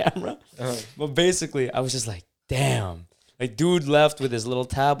off camera. But basically, I was just like, damn. Like, dude left with his little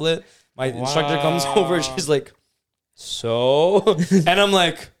tablet. My instructor comes over. She's like, so? And I'm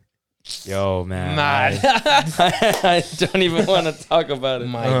like, yo, man. I don't even want to talk about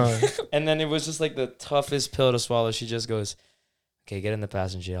it. And then it was just like the toughest pill to swallow. She just goes, okay, get in the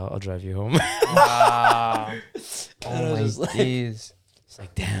passenger. I'll drive you home. Wow. Oh my days. It's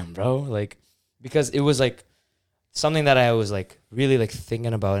like, damn, bro. Like, because it was like something that I was like really like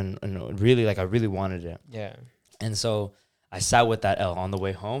thinking about and really like I really wanted it. Yeah. And so I sat with that L on the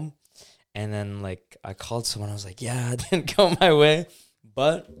way home, and then like I called someone. I was like, yeah, it didn't go my way,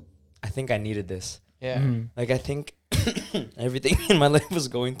 but I think I needed this. Yeah. Like I think everything in my life was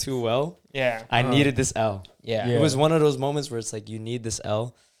going too well. Yeah. I needed this L. Yeah. It was one of those moments where it's like you need this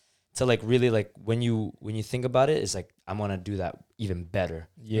L to like really like when you think about it, it's like I'm gonna do that even better.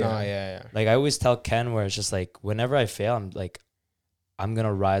 Yeah. Oh, yeah. Like I always tell Ken, where it's just like whenever I fail, I'm like, I'm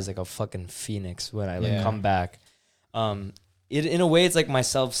gonna rise like a fucking phoenix when I like come back. In a way, it's like my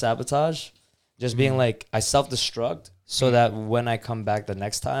self-sabotage, just being like I self-destruct so that when I come back the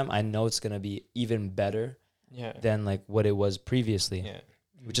next time, I know it's gonna be even better than like what it was previously. Yeah.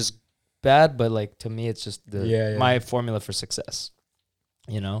 Which is bad, but like to me, it's just my formula for success.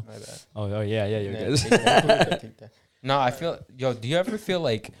 You know? My bad. Oh yeah, you guys. No, I feel, do you ever feel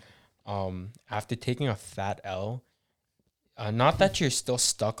like after taking a fat L, not that you're still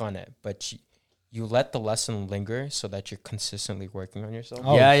stuck on it, but you let the lesson linger so that you're consistently working on yourself?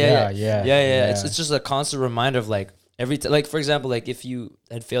 Oh, yeah. It's just a constant reminder of like like for example, like if you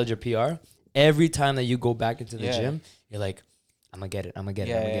had failed your PR, every time that you go back into the gym, you're like, I'm gonna get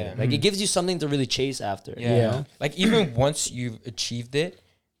it. Like it gives you something to really chase after. Yeah. You know? Like even once you've achieved it,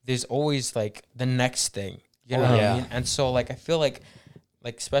 there's always like the next thing. You know what I mean? And so like I feel like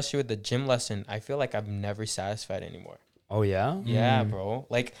especially with the gym lesson, I feel like I'm never satisfied anymore. Oh yeah? Yeah, bro.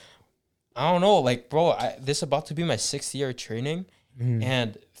 Like I don't know, like bro, this is about to be my 6th year of training,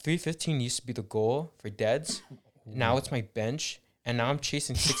 and 315 used to be the goal for deads. Now it's my bench, and now I'm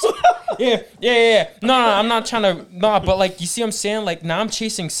chasing 6. Yeah. No, I'm not trying to. No, but like you see, what I'm saying, like now I'm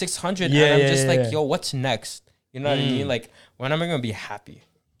chasing 600, and I'm just like, yo, what's next? You know what I mean? Like when am I gonna be happy?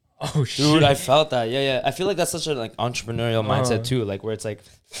 Oh shit, dude, I felt that. Yeah. I feel like that's such a like entrepreneurial mindset too. Like where it's like,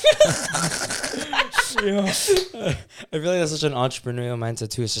 I feel like that's such an entrepreneurial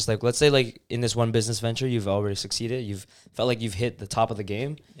mindset too. It's just like, let's say like in this one business venture, you've already succeeded. You've felt like you've hit the top of the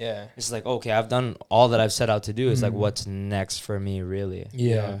game. Yeah. It's like, okay, I've done all that I've set out to do. It's like, what's next for me really?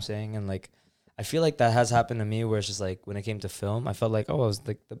 You know what I'm saying? And like, I feel like that has happened to me where it's just like, when it came to film, I felt like, oh, I was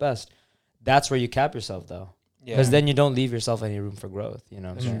like the best. That's where you cap yourself though. Because then you don't leave yourself any room for growth. You know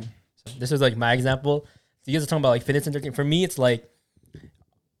what I'm saying? So this is like my example. So you guys are talking about like fitness entertainment. For me, it's like,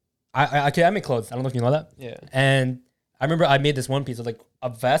 I make clothes. I don't know if you know that. Yeah. And I remember I made this one piece of like a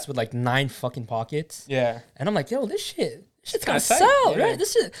vest with like 9 fucking pockets. Yeah. And I'm like, yo, this shit's gonna sell, right?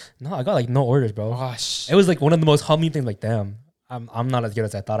 This shit. No, I got like no orders, bro. It was like one of the most humbling things. Like, damn, I'm not as good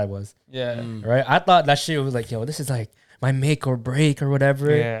as I thought I was. Yeah. Right. I thought that shit was like, yo, this is like my make or break or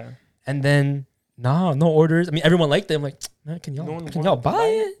whatever. Yeah. And then no orders. I mean, everyone liked it. I'm like, man, can y'all buy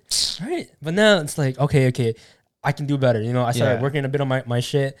it? Right. But now it's like, okay. I can do better. You know, I started working a bit on my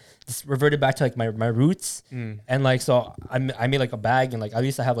shit. Just reverted back to like my roots. And like, so I made like a bag, and like at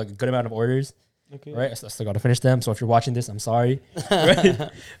least I have like a good amount of orders. Okay. right? I still got to finish them. So if you're watching this, I'm sorry.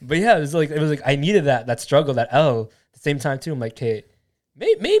 Right? But yeah, it was like I needed that struggle, that L. At the same time too, I'm like, hey,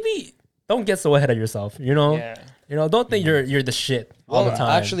 maybe don't get so ahead of yourself. You know, don't think you're the shit all the time.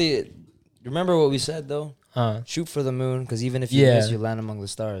 Actually, remember what we said though. Shoot for the moon, because even if you miss, you land among the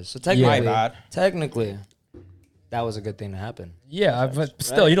stars. So technically, that was a good thing to happen. Yeah, but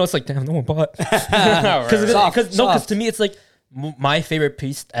still, it's like, damn, no one bought. Because to me, it's like my favorite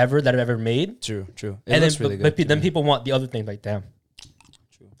piece ever that I've ever made. True. And then people want the other thing, like, damn.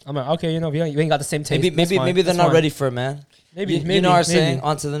 True. I'm like, okay, you ain't got the same taste. Maybe they're not ready for it, man. Maybe you know our saying,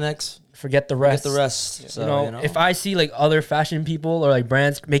 on to the next. Forget the rest. Yeah. So, if I see like other fashion people or like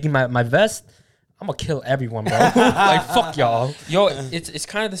brands making my vest, I'm gonna kill everyone, bro. Like, fuck y'all. Yo, it's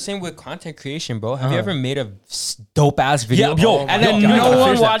kind of the same with content creation, bro. Have you ever made a dope ass video? Yeah, and then no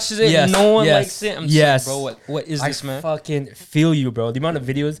one watches it, no one likes it? I'm yes. Like, bro, what is this, man? I fucking feel you, bro. The amount of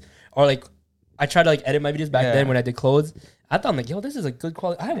videos, or like, I tried to like edit my videos back then when I did clothes. I thought, I'm like, yo, this is a good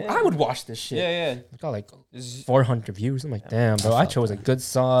quality. I would watch this shit. Yeah. I got like 400 views. I'm like, damn, bro. I chose a good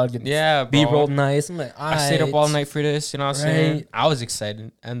song. Yeah, bro. B-roll nice. I'm like, I stayed up all night for this. You know what I'm saying? I was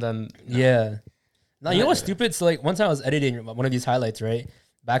excited, and then No, you know what's stupid? So like one time I was editing one of these highlights, right?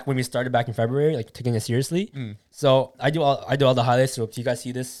 Back when we started back in February, like taking it seriously. So I do all the highlights. So if you guys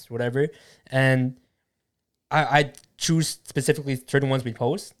see this, whatever, and I choose specifically certain ones we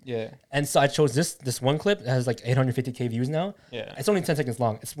post. Yeah. And so I chose this one clip that has like 850K views now. Yeah. It's only 10 seconds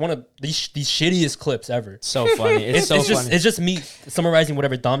long. It's one of these shittiest clips ever. So funny. It's funny. It's just me summarizing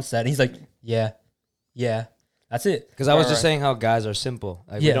whatever Dom said. And he's like, yeah. That's it. Because I was just saying how guys are simple.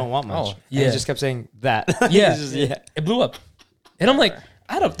 Like, we don't want much. And he just kept saying that. It blew up. And I'm like,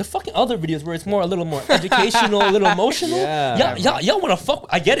 out of the fucking other videos where it's a little more educational, a little emotional. Y'all want to fuck.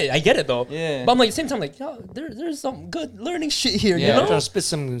 I get it though. Yeah. But I'm like, at the same time, like, yo, there's some good learning shit here. Yeah. You know, I'm trying to spit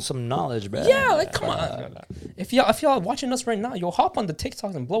some knowledge, bro. Yeah, like, come on. If y'all watching us right now, yo, hop on the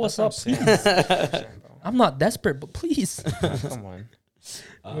TikTok and blow us up, please. I'm not desperate, but please. Come on.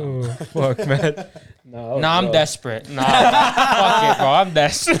 Oh, fuck, man. No, I'm desperate. Fuck it, bro. I'm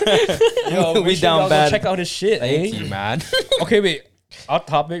desperate. Yo, we down bad. Check out his shit. Thank you, man. Okay, wait. Off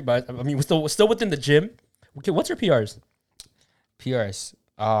topic, but I mean, we're still within the gym. Okay, what's your PRs? PRs.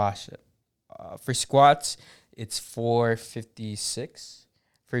 Shit. For squats, it's 456.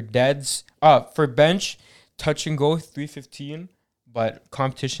 For deads, for bench, touch and go 315. But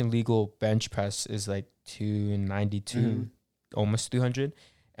competition legal bench press is like 292, almost 300.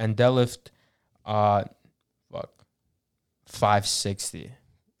 And deadlift, 560,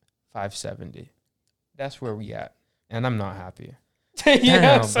 570. That's where we at, and I'm not happy.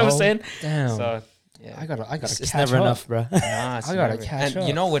 Damn, what I'm saying. Damn. So I gotta. It's never enough, bro. I gotta catch up.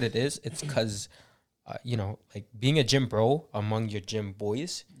 You know what it is? It's because, like being a gym bro among your gym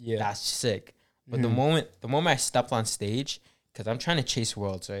boys. Yeah, that's sick. But the moment I stepped on stage, because I'm trying to chase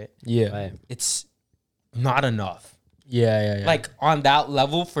worlds, right? Yeah, right. It's not enough. Yeah. Like on that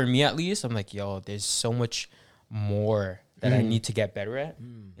level, for me at least, I'm like, yo, there's so much more that I need to get better at.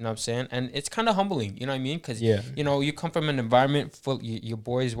 You know what I'm saying? And it's kind of humbling, you know what I mean? Because, you come from an environment full, your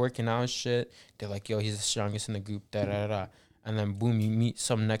boys working out and shit. They're like, yo, he's the strongest in the group, da-da-da. And then, boom, you meet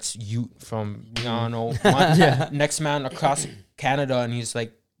some next youth from, I don't know, next man across Canada, and he's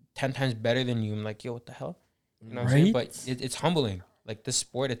like 10 times better than you. I'm like, yo, what the hell? You know what I'm saying? But it's humbling. Like, the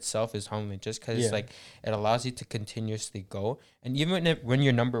sport itself is humbling just because it's like, it allows you to continuously go. And even when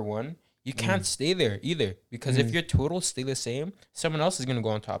you're number one, you can't stay there either, because if your totals stay the same, someone else is gonna go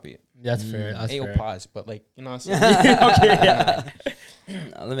on top of you. That's fair. That's fair. Pause, but like, you know what I'm saying? Okay.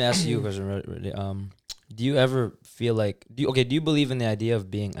 Let me ask you a question. Really. Do you ever feel like do you believe in the idea of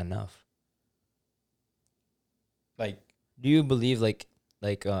being enough? Like, do you believe like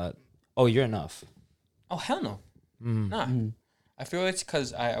you're enough? Oh, hell no. Nah. I feel it's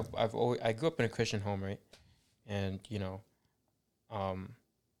because I grew up in a Christian home, right? And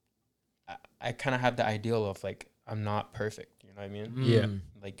I kind of have the ideal of like, I'm not perfect, you know what I mean? Yeah.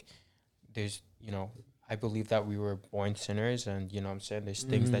 Like, there's, I believe that we were born sinners, and, you know what I'm saying? There's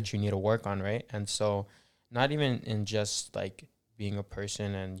things that you need to work on, right? And so, not even in just like being a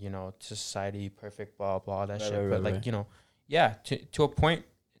person and, society, perfect, blah, blah, that shit. But like, to a point,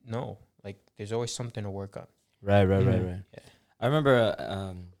 no. Like, there's always something to work on. Right. Yeah. I remember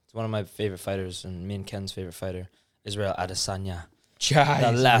it's one of my favorite fighters, and me and Ken's favorite fighter, Israel Adesanya.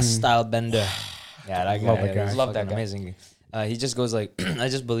 The last style bender. Yeah, that guy. Love that guy. Amazing. He just goes like, I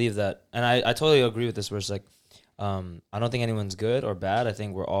just believe that. And I totally agree with this, where it's like, I don't think anyone's good or bad. I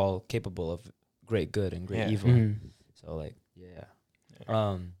think we're all capable of great good and great evil. So like,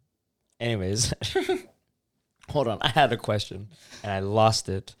 anyways. Hold on, I had a question and I lost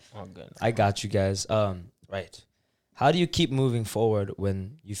it. Oh, good. I got you guys. Right. How do you keep moving forward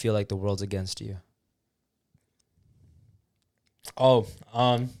when you feel like the world's against you? Oh,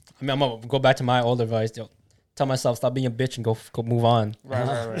 I mean, I'm gonna go back to my old advice. Tell myself, stop being a bitch and go move on.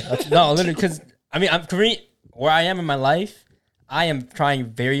 Right. No, literally, because I mean, I'm currently where I am in my life. I am trying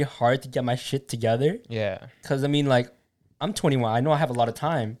very hard to get my shit together. Yeah. Because I mean, like, I'm 21. I know I have a lot of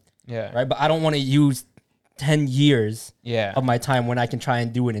time, Yeah. right? But I don't want to use 10 years Yeah. of my time when I can try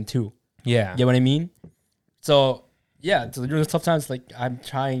and do it in 2. Yeah. You know what I mean? So yeah, so during the tough times, like I'm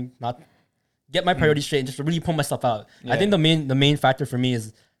trying not get my priorities straight and just really pull myself out. Yeah. I think the main factor for me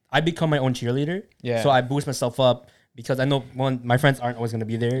is I become my own cheerleader. Yeah. So I boost myself up because I know my friends aren't always gonna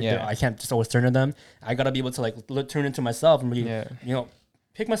be there. Yeah. I can't just always turn to them. I gotta be able to like turn into myself and really, you know,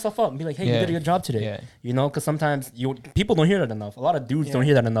 pick myself up and be like, hey, you did a good job today. Yeah. You know, because sometimes people don't hear that enough. A lot of dudes don't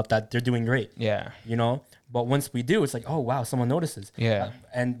hear that enough that they're doing great. Yeah. You know, but once we do, it's like, oh wow, someone notices. Yeah.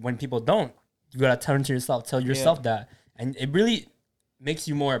 And when people don't, you gotta turn to yourself, tell yourself that, and it really makes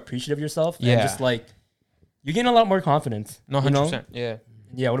you more appreciative of yourself. Yeah. And just like you gain a lot more confidence. No, 100%. Yeah.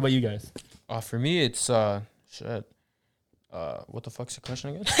 Yeah. What about you guys? For me, it's shit. What the fuck's the question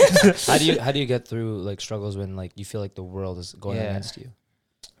again? How do you get through like struggles when like you feel like the world is going against you?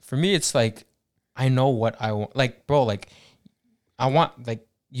 For me, it's like I know what I want. Like, bro, like I want like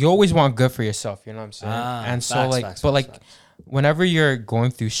you always want good for yourself. You know what I'm saying? And so whenever you're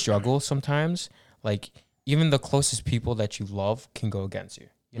going through struggle, sometimes like even the closest people that you love can go against you.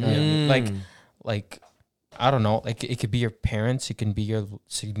 You know what I mean? Like I don't know. Like it could be your parents. It can be your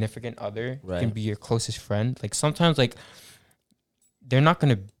significant other. It can be your closest friend. Like sometimes like they're not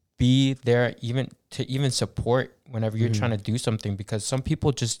gonna be there even support whenever you're trying to do something because some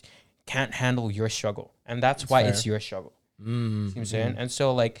people just can't handle your struggle, and that's why it's your struggle. You know what I'm saying? And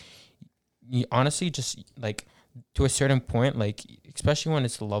so like you honestly just like to a certain point, like especially when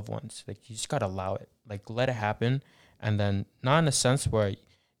it's the loved ones, like you just gotta allow it, like let it happen, and then not in a sense where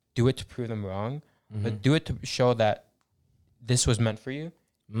do it to prove them wrong, but do it to show that this was meant for you,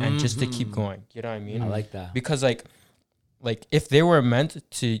 and just to keep going. You know what I mean? I like that. Because like if they were meant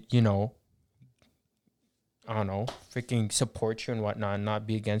to, you know, I don't know, freaking support you and whatnot, and not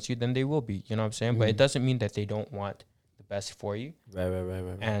be against you, then they will be. You know what I'm saying? But it doesn't mean that they don't want the best for you. Right.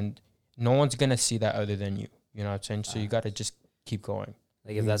 And no one's gonna see that other than you. You know what I'm saying? So you gotta just keep going.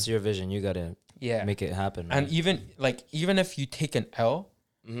 Like if that's your vision, you gotta make it happen. And even if you take an L,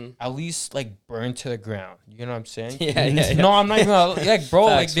 at least like burn to the ground. You know what I'm saying? No, I'm not even like, bro.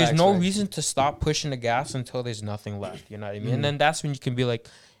 Facts, like, there's no reason to stop pushing the gas until there's nothing left. You know what I mean? And then that's when you can be like,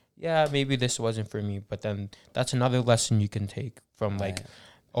 yeah, maybe this wasn't for me. But then that's another lesson you can take from like,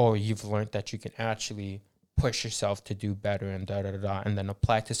 oh, you've learned that you can actually push yourself to do better and and then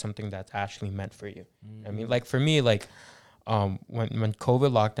apply to something that's actually meant for you. I mean, like for me, like when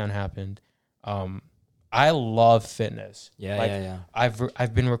COVID lockdown happened, I love fitness.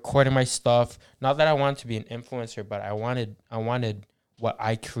 I've been recording my stuff. Not that I wanted to be an influencer, but I wanted what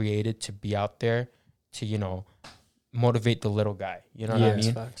I created to be out there to, you know, motivate the little guy. You know what I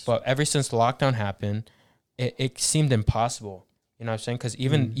mean? Facts. But ever since the lockdown happened, it seemed impossible. You know what I'm saying? Because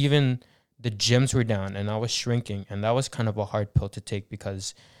even the gyms were down and I was shrinking, and that was kind of a hard pill to take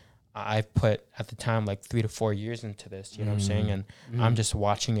because I put at the time like 3 to 4 years into this, you know what I'm saying? And I'm just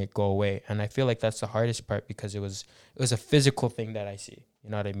watching it go away. And I feel like that's the hardest part because it was a physical thing that I see, you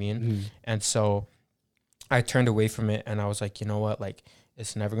know what I mean? And so I turned away from it and I was like, you know what? Like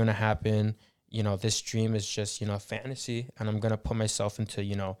it's never going to happen. You know, this dream is just, you know, fantasy, and I'm going to put myself into,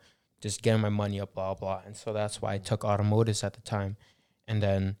 you know, just getting my money up, blah, blah. And so that's why I took automotives at the time. And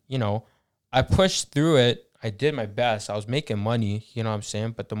then, you know, I pushed through it. I did my best. I was making money, you know what I'm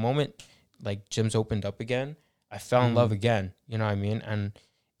saying? But the moment like gyms opened up again, I fell in love again, you know what I mean? And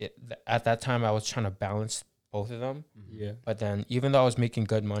at that time I was trying to balance both of them. Yeah. But then even though I was making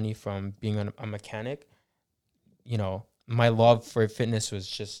good money from being a mechanic, you know, my love for fitness was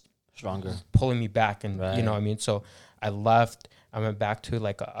just stronger, pulling me back. And you know what I mean? So I left, I went back to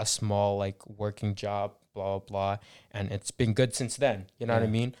like a small like working job, blah, blah, blah. And it's been good since then, you know what I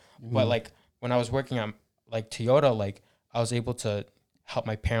mean? But like when I was working on like Toyota, like I was able to help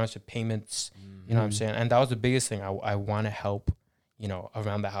my parents with payments, you know what I'm saying? And that was the biggest thing. I want to help, you know,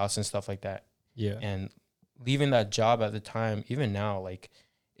 around the house and stuff like that. Yeah. And leaving that job at the time, even now, like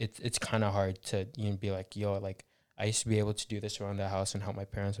it's kind of hard to, you know, be like, yo, like I used to be able to do this around the house and help my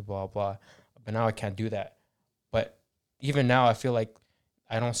parents and blah, blah, but now I can't do that. But even now I feel like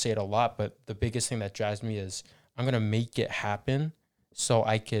I don't say it a lot, but the biggest thing that drives me is I'm going to make it happen so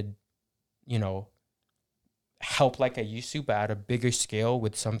I could, you know, help like I used to, but at a bigger scale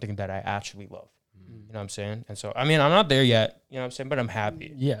with something that I actually love. You know what I'm saying? And so, I mean, I'm not there yet. You know what I'm saying? But I'm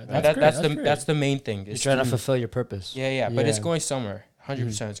happy. Yeah, That's the main thing. You're trying to fulfill your purpose. Yeah. But it's Yeah. going somewhere.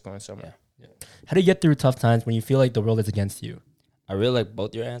 100% it's going somewhere. How do you get through tough times when you feel like the world is against you? I really like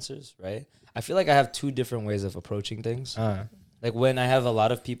both your answers, right? I feel like I have two different ways of approaching things. Like when I have a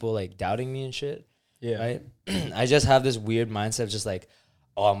lot of people like doubting me and shit, right? I just have this weird mindset of just like,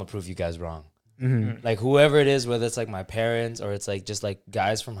 oh, I'm gonna prove you guys wrong. Like whoever it is, whether it's like my parents or it's like just like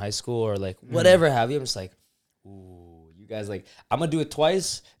guys from high school or like whatever have you, I'm just like, ooh, you guys like, I'm gonna do it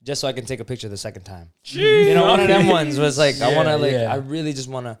twice just so I can take a picture the second time. You know, one of them ones was like, I wanna like, I really just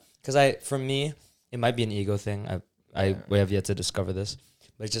wanna, cause for me, it might be an ego thing. We have yet to discover this,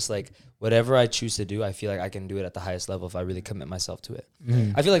 but it's just like whatever I choose to do, I feel like I can do it at the highest level if I really commit myself to it.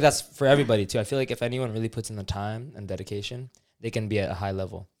 I feel like that's for everybody too. I feel like if anyone really puts in the time and dedication, they can be at a high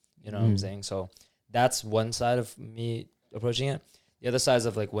level. You know what I'm saying? So that's one side of me approaching it. The other side is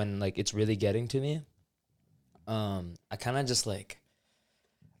of like when like it's really getting to me. I kind of just like,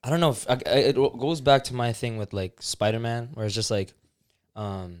 I don't know if it goes back to my thing with like Spider-Man, where it's just like,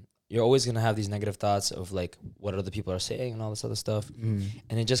 you're always gonna have these negative thoughts of like what other people are saying and all this other stuff, and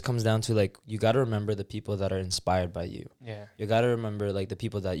it just comes down to like you got to remember the people that are inspired by you. Yeah. You got to remember like the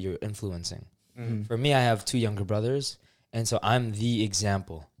people that you're influencing. For me, I have 2 younger brothers. And so I'm the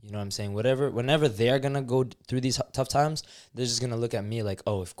example, you know what I'm saying? Whenever they're going to go through these tough times, they're just going to look at me like,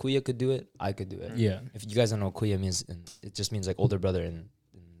 oh, if Kuya could do it, I could do it. Yeah. If you guys don't know what Kuya means, it just means like older brother in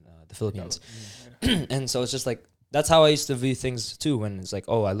the Philippines. And so it's just like, that's how I used to view things too, when it's like,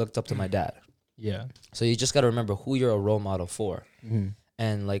 oh, I looked up to my dad. Yeah. So you just got to remember who you're a role model for.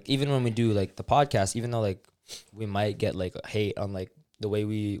 And like, even when we do like the podcast, even though like we might get like hate on like the way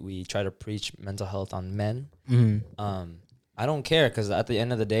we try to preach mental health on men, I don't care, because at the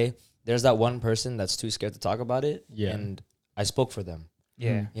end of the day, there's that one person that's too scared to talk about it. Yeah. And I spoke for them.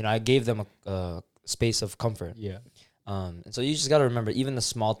 Yeah. You know, I gave them a space of comfort. Yeah. And so you just got to remember, even the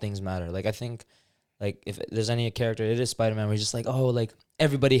small things matter. Like I think, like if there's any character, it is Spider-Man, where he's just like, oh, like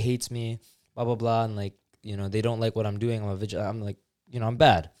everybody hates me, blah blah blah, and like, you know, they don't like what I'm doing. I'm like, you know, I'm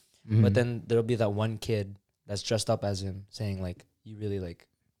bad. But then there'll be that one kid that's dressed up as him, saying like, you really like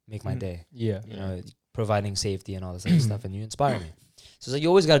make my day. Yeah. You know, providing safety and all this other stuff, and you inspire me. So it's like you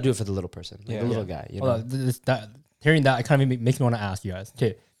always got to do it for the little person, like the little guy. You know, hearing that, it kind of makes me want to ask you guys.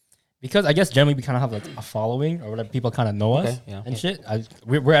 Okay, because I guess generally we kind of have like a following, or whatever, people kind of know us and shit.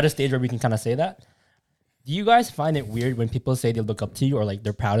 We're at a stage where we can kind of say that. Do you guys find it weird when people say they look up to you or like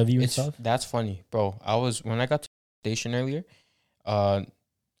they're proud of you and stuff? That's funny, bro. When I got to the station earlier,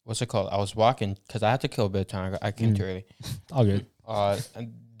 what's it called? I was walking because I had to kill a bit of time. I came too early. All good.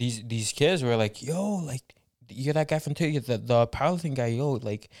 And these kids were like, yo, like, you're that guy from TikTok, the powerlifting guy, yo,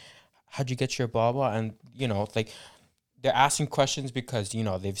 like, how'd you get your blah blah? And you know, like, they're asking questions because, you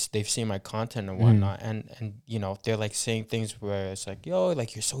know, they've seen my content and whatnot, and you know, they're like saying things where it's like, yo,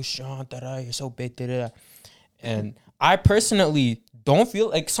 like, you're so strong, you're so big, and I personally don't feel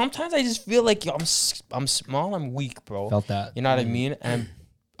like, sometimes I just feel like, yo, I'm small, I'm weak, bro. Felt that. You know what I mean? And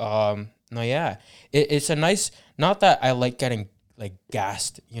no, yeah, it's a nice, not that I like getting like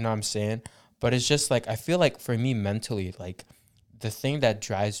gassed, you know what I'm saying? But it's just like, I feel like for me mentally, like the thing that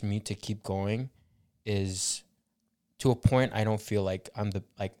drives me to keep going is, to a point, I don't feel like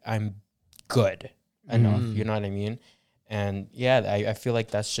I'm good enough, you know what I mean? And yeah, I feel like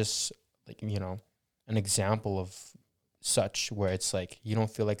that's just like, you know, an example of such, where it's like, you don't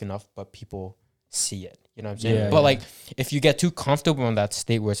feel like enough, but people see it, you know what I'm saying? But like, if you get too comfortable in that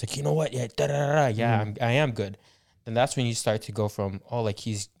state where it's like, you know what, I am good, then that's when you start to go from, oh, like,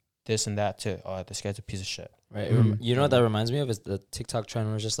 he's this and that, to, oh, this guy's a piece of shit. Right. You know what that reminds me of is the TikTok trend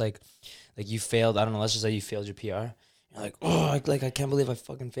where it's just like you failed. I don't know. Let's just say you failed your PR. You're like, oh, I can't believe I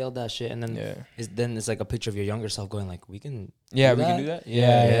fucking failed that shit. And then it's like a picture of your younger self going like, we can do that.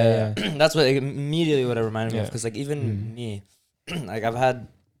 Yeah. That's immediately what it reminded me of. Because like even me, like I've had,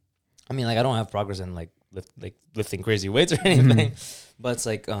 I mean, like I don't have progress in like lifting crazy weights or anything, but it's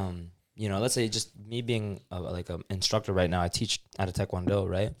like you know, let's say just me being like an instructor right now. I teach at a Taekwondo,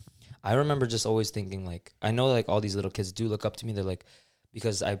 right? I remember just always thinking like, I know like all these little kids do look up to me. They're like,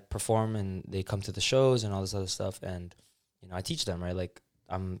 because I perform and they come to the shows and all this other stuff, and you know, I teach them, right? Like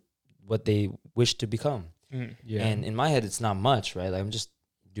I'm what they wish to become. And in my head, it's not much, right? Like I'm just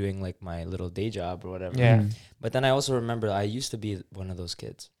doing like my little day job or whatever. But then I also remember I used to be one of those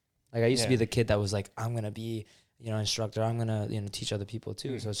kids. Like I used to be the kid that was like, I'm gonna be, you know, instructor. I'm gonna, you know, teach other people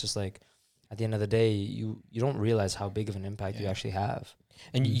too. So it's just like, at the end of the day, you don't realize how big of an impact you actually have.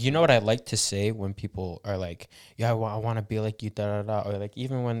 And you know what I like to say when people are like, yeah, I want to be like you, or like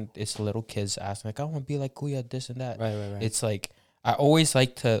even when it's little kids asking like, I want to be like Kuya, this and that. Right. It's like, I always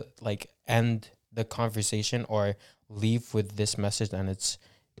like to like end the conversation or leave with this message, and it's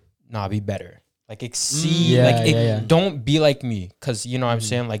be better. Like exceed, don't be like me, because you know what I'm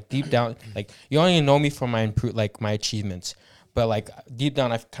saying. Like deep down, like you only know me from my my achievements, but like deep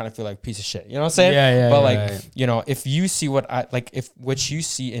down, I kind of feel like a piece of shit. You know what I'm saying? But like you know, if you see if what you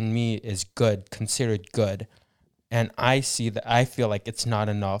see in me is good, considered good, and I see that I feel like it's not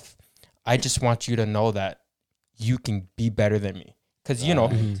enough, I just want you to know that you can be better than me, because you know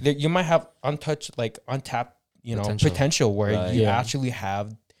you might have untapped, you know, potential where you actually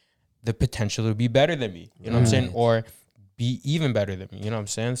have the potential to be better than me, you know what I'm saying, or be even better than me, you know what I'm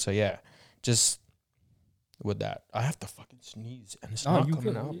saying. So yeah, just with that, I have to fucking sneeze and it's not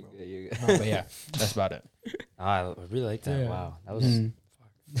coming out, bro. No, but yeah, that's about it. I really like that. Wow, that was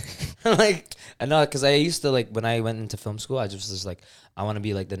like, I know, because I used to, like, when I went into film school, I just was like, I want to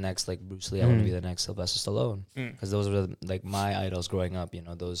be like the next like Bruce Lee. I want to be the next Sylvester Stallone, because those were like my idols growing up. You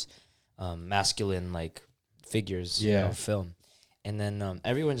know, those masculine like figures. You know, film. And then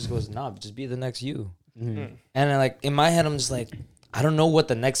everyone just goes, nah, just be the next you. And like in my head, I'm just like, I don't know what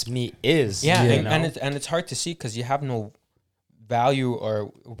the next me is. Yeah, and it's hard to see because you have no value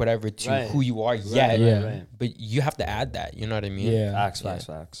or whatever to who you are yet. Right. But you have to add that. You know what I mean? Yeah.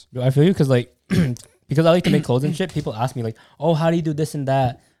 Facts. Yo, I feel you, because like because I like to make clothes and shit. People ask me like, oh, how do you do this and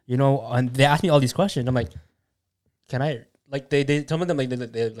that? You know, and they ask me all these questions. I'm like, can I? Like they some of them like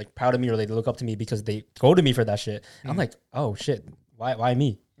they're like proud of me, or they look up to me because they go to me for that shit. I'm like, oh shit, why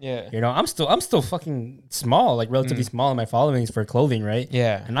me? Yeah, you know, I'm still fucking small, like relatively small in my followings for clothing, right?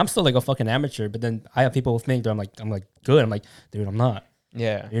 Yeah, and I'm still like a fucking amateur. But then I have people think that I'm like good. I'm like, dude, I'm not.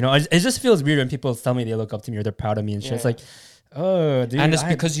 Yeah, you know, it just feels weird when people tell me they look up to me or they're proud of me and shit. It's like, oh, dude, and it's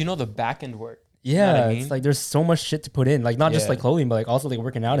because you know the back end work. Yeah, you know what I mean? It's like there's so much shit to put in, like not just like clothing, but like also like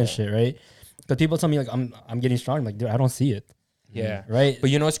working out and shit, right? But people tell me like I'm getting strong. I'm like, dude, I don't see it. Yeah. Right. But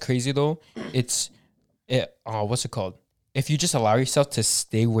you know what's crazy though? What's it called? If you just allow yourself to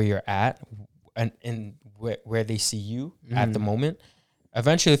stay where you're at and where they see you at the moment,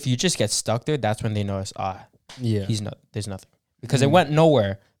 eventually if you just get stuck there, that's when they notice, there's nothing. Because it went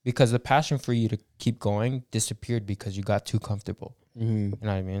nowhere, because the passion for you to keep going disappeared because you got too comfortable. You know what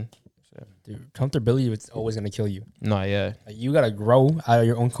I mean? So. Dude, comfortability is always gonna kill you. No, yeah. Like, you gotta grow out of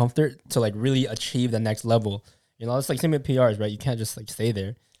your own comfort to like really achieve the next level. You know, it's like same with PRs, right? You can't just like stay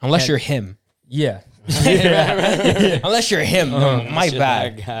there. Unless you're him. Yeah. Unless you're him. No, my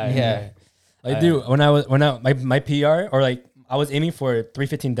bad. Yeah. Like, dude, when my PR, or like I was aiming for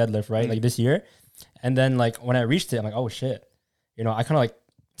 315 deadlift, right? Like this year. And then like when I reached it, I'm like, oh shit. You know, I kind of like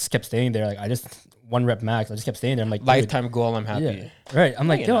just kept staying there. Like I just 1 rep max. I just kept staying there. I'm like, lifetime goal. I'm happy. Yeah. Right. I'm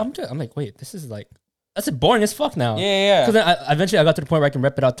like, yo, I'm like, wait, this is like, that's boring as fuck now. Yeah. Because then eventually I got to the point where I can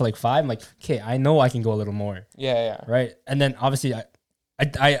rep it out to like 5. I'm like, okay, I know I can go a little more. Yeah. Right. And then obviously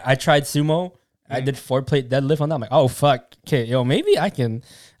I tried sumo. I did 4-plate deadlift on that. I'm like, oh fuck. Okay, yo, maybe I can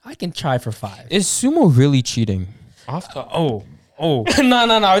try for 5. Is sumo really cheating? Oh. No.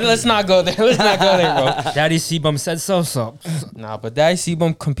 Let's not go there. Let's not go there, bro. Daddy C-Bum said so. Nah, but Daddy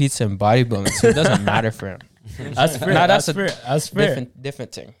C-Bum competes in bodybuilding, so it doesn't matter for him. That's fair. That's fair.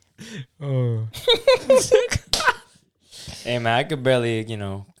 Different thing. Oh. Hey man, I could barely,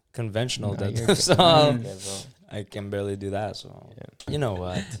 conventional deadlift. So I can barely do that. So you know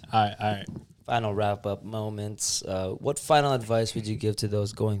what? All right. Final wrap up moments. What final advice would you give to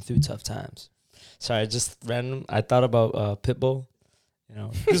those going through tough times? Sorry, just random. I thought about Pitbull.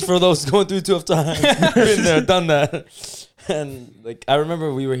 Just for those going through tough times. Been there, done that. And like I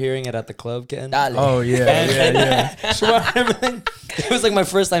remember we were hearing it at the club, Ken. Oh yeah. It was like my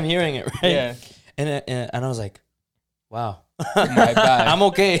first time hearing it, right? Yeah. And I was like, wow. My God. I'm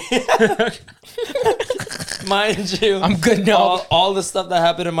okay. Mind you, I'm good now. All the stuff that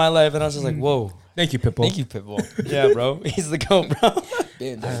happened in my life, and I was just like, whoa. Thank you, Pitbull. Thank you, Pitbull. Yeah, bro. He's the GOAT, bro.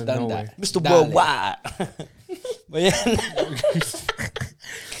 Been there, done that. Mr. Worldwide. But yeah.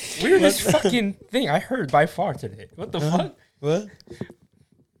 Weirdest fucking thing I heard by far today. What the fuck? What?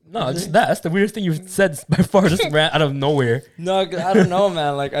 No, just that. That's the weirdest thing you've said by far. Just ran out of nowhere. No, I don't know,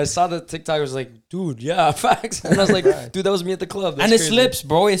 man. Like I saw the TikTok. I was like, dude, yeah, facts. And I was like, dude, that was me at the club. That's and it crazy. slips,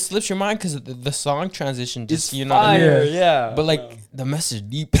 bro. It slips your mind because the song transition just, It's what I mean? fire, yeah. But like the message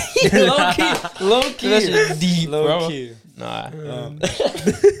deep. low key. The message deep, Low bro. key. Nah.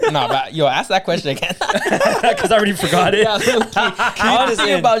 Nah, but yo, ask that question again. Because I already forgot it. Yeah, low key.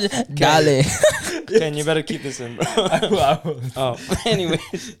 Honestly, about just Dale. Ken, you better keep this in, bro. Oh,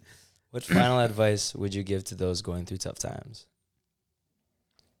 anyways. What final advice would you give to those going through tough times?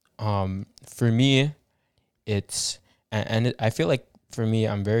 For me, it's I feel like for me,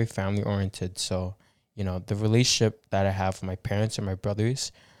 I'm very family oriented. So, the relationship that I have with my parents and my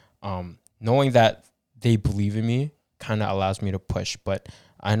brothers, knowing that they believe in me kind of allows me to push. But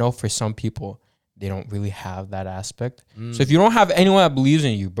I know for some people, they don't really have that aspect. So if you don't have anyone that believes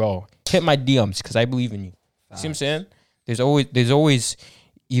in you, bro, hit my DMs because I believe in you. See what I'm saying? There's always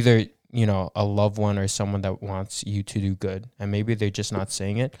either, you know, a loved one or someone that wants you to do good, and maybe they're just not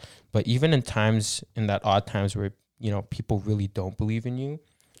saying it. But even in that odd times where, you know, people really don't believe in you,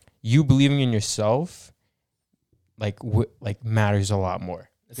 you believing in yourself, like matters a lot more.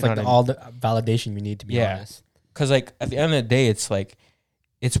 It's like all the validation you need, to be honest. Because like at the end of the day, it's like,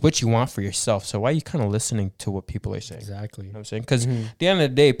 it's what you want for yourself. So why are you kind of listening to what people are saying? Exactly. You know what I'm saying? Because at the end of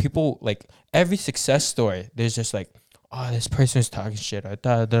the day, people, like, every success story, there's just like, oh, this person's talking shit. Or,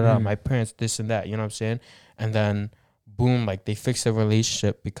 my parents, this and that. You know what I'm saying? And then, boom, like, they fix their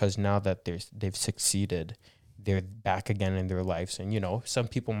relationship because now that they've succeeded, they're back again in their lives. And, you know, some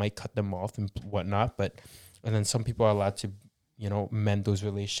people might cut them off and whatnot. And then some people are allowed to, you know, mend those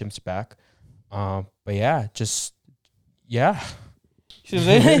relationships back. But yeah, yeah.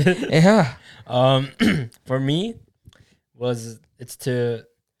 Yeah. For me, I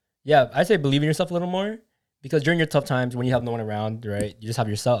say believe in yourself a little more, because during your tough times when you have no one around, right, you just have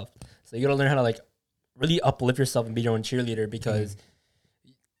yourself. So you gotta learn how to like really uplift yourself and be your own cheerleader, because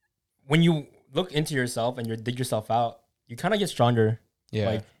when you look into yourself and you dig yourself out, you kind of get stronger,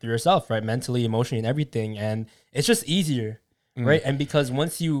 like through yourself, right, mentally, emotionally, and everything, and it's just easier, right? And because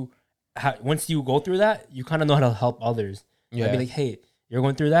once you go through that, you kind of know how to help others. Yeah, right? Be like, hey, you're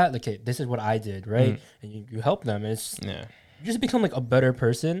going through that. Like, hey, this is what I did, right? And you help them, and it's you just become like a better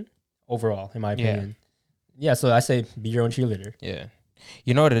person overall, in my opinion. Yeah, so I say be your own cheerleader. Yeah,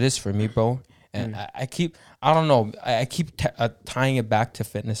 you know what it is for me, bro. And I keep tying it back to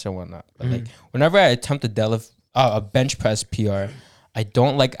fitness and whatnot. But like whenever I attempt to deadlift a bench press PR, I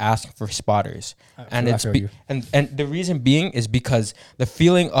don't like asking for spotters. And the reason being is because the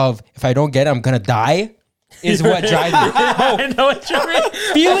feeling of if I don't get it, I'm gonna die is what drives me. Bro, I know what you mean.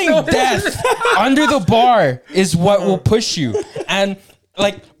 Feeling death under the bar is what will push you. And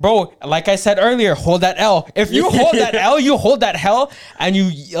like, bro, like I said earlier, hold that L. If you hold that L, you hold that hell, and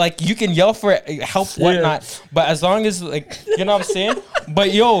you can yell for help, whatnot. But as long as, like, you know what I'm saying?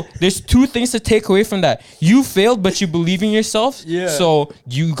 But yo, there's two things to take away from that. You failed, but you believe in yourself. Yeah. So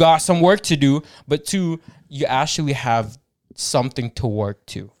you got some work to do. But two, you actually have something to work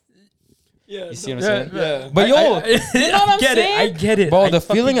to. Yeah, you see what I'm saying? Yeah. But yo, you know what I'm saying? I get it. Bro, the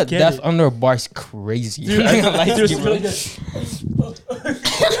feeling of death under a bar is crazy. Dude,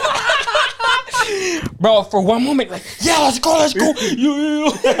 bro, for one moment, like, yeah, let's go.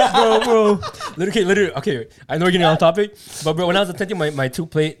 bro. Literally, okay, I know we're getting off topic, but bro, when I was attempting my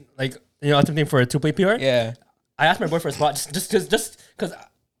 2-plate, like, you know, attempting for a 2-plate PR, I asked my boy for a spot just because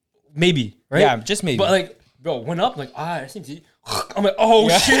maybe, right? Yeah, just maybe. But like, bro, went up, like, I seem to. I'm like, oh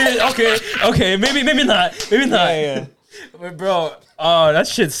shit, okay, maybe not. Yeah. But bro, that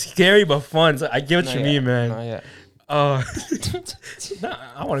shit's scary but fun. So I get what you mean, man. I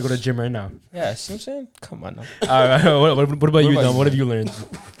want to go to the gym right now. Yeah, see what I'm saying? Come on now. All right, what about you, Dom? What have you learned?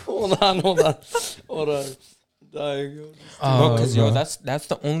 Hold on. Because that's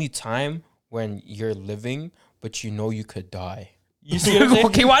the only time when you're living, but you know you could die. You see what I'm saying?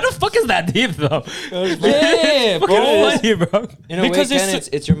 Okay, why the fuck is that deep though? Yeah, bro. In a because way,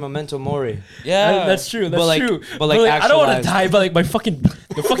 it's your memento mori. Yeah, that's true. That's true. But like I don't want to die, but like the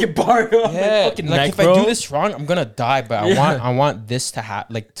fucking bar. Yeah, fucking like neck, if bro. I do this wrong, I'm gonna die. But I want this to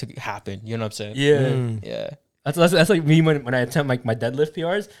happen. You know what I'm saying? Yeah, yeah. That's like me when I attempt like my deadlift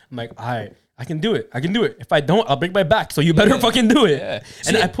PRs. I'm like, all right, I can do it. If I don't, I'll break my back. So you better fucking do it. Yeah.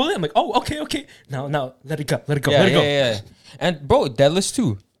 And I pull it. I'm like, oh, okay. Now let it go. Yeah. And bro, deadlifts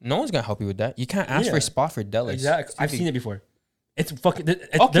too. No one's gonna help you with that. You can't ask for a spot for deadlifts. Exactly. I've seen it before. It's fucking.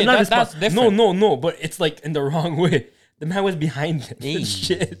 Okay, that's different. No. But it's like in the wrong way. The man was behind it. Hey.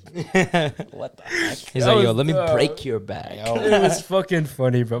 Shit. What the heck? He's like, yo, let me break your back. It was fucking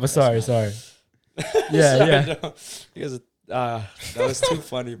funny, bro. But sorry. Yeah. Because that was too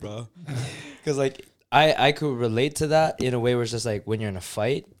funny, bro. Because like I could relate to that in a way where it's just like when you're in a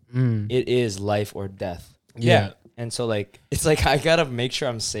fight, it is life or death. Yeah. And so like it's like I gotta make sure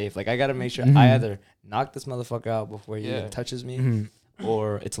I'm safe. Like I gotta make sure I either knock this motherfucker out before he even touches me,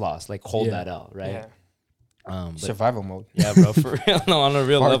 or it's lost. Like hold that out, right? Yeah. Survival mode. Yeah, bro, for real. No, on a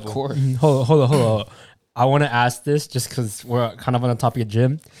real level. Hold on. I want to ask this just because we're kind of on the topic of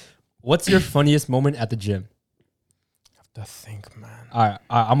gym. What's your funniest moment at the gym? I have to think, man. All right,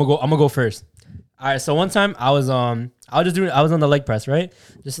 I'm gonna go first. All right, so one time I was on the leg press, right?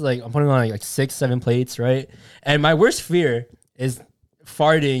 Just like I'm putting on like 6-7 plates, right? And my worst fear is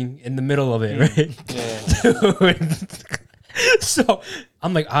farting in the middle of it, right? Yeah. So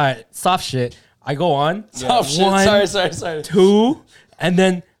I'm like, all right, soft shit. I go on. Soft shit. One, Sorry. 2, and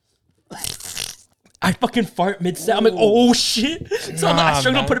then I fucking fart mid-set. I'm like, oh shit. So I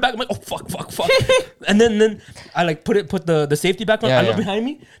struggle to put it back. I'm like, oh fuck. And then I like put the safety back on. I look behind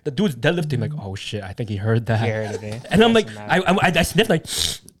me. The dude's deadlifting. Like, oh shit. I think he heard that. He heard it, eh? And I'm like, I sniffed like,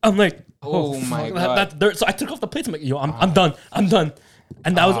 I'm like, oh my fuck, God. that's dirt. So I took off the plates. I'm like, yo, I'm done.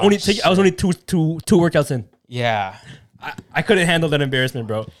 And I was only two workouts in. Yeah. I couldn't handle that embarrassment,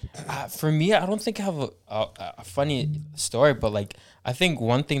 bro. For me, I don't think I have a funny story, but like I think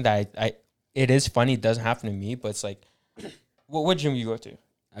one thing that it is funny, it doesn't happen to me, but it's like, what gym you go to?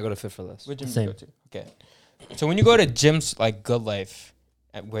 I go to Fit for Less. What gym Same. you go to? Okay. So when you go to gyms like Good Life,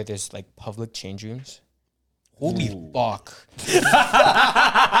 where there's like public change rooms, holy fuck.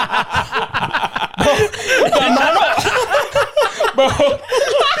 Bro.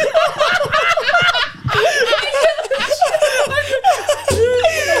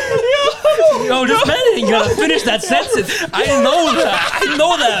 Yo, just man, you gotta finish that sentence. I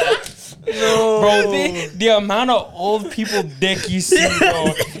know that. Bro, the amount of old people dick you see,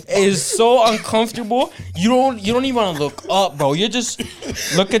 bro, is so uncomfortable. You don't even want to look up, bro. You just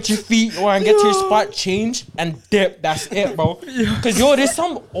look at your feet or get to your spot, change, and dip. That's it, bro. Cause there's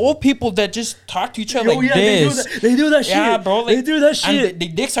some old people that just talk to each other like this. They do that shit. Yeah, bro. Like, they do that shit. And the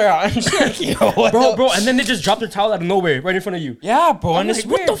dicks are out. I'm just like, yo, what Bro, and then they just drop their towel out of nowhere right in front of you. Yeah, bro. I'm And it's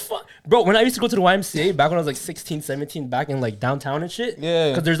like, what weird. the fuck? Bro, when I used to go to the YMCA back when I was like 16, 17, back in like downtown and shit. Yeah.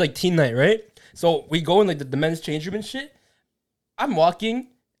 Because there's like teen night, right? So we go in like the men's change room and shit. I'm walking.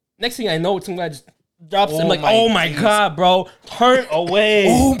 Next thing I know, some guy just drops. I'm like, oh my God, bro. Turn away.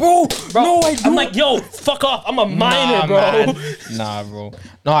 Oh, bro. No, I do. I'm like, yo, fuck off. I'm a minor, bro. Man. Nah, bro.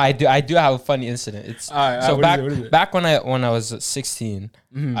 No, I do have a funny incident. It's Alright, so what is it? back when I was 16,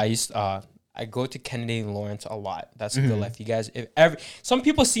 I go to Kennedy and Lawrence a lot. That's a good life. You guys, some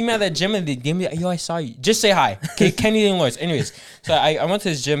people see me at that gym and they give me, yo, I saw you. Just say hi. Okay, Kennedy and Lawrence. Anyways, so I went to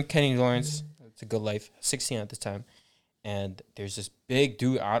this gym, Kennedy and Lawrence. It's a good life. 16 at this time. And there's this big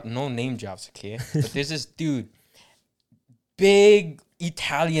dude, no name drops, okay? But there's this dude, big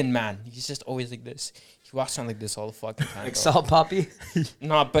Italian man. He's just always like this. He walks around like this all the fucking time. Like bro. Salt Poppy?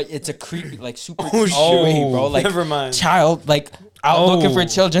 No, but it's a creepy, like super Oh, way, shit. bro. Like Never mind. child, like out looking for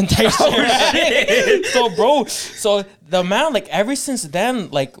children type shit. So, bro, so the man, like ever since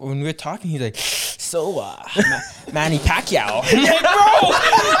then, like when we were talking, he's like, so Manny Pacquiao. I'm like, bro,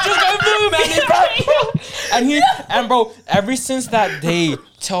 just go do Manny Pacquiao. And bro, ever since that day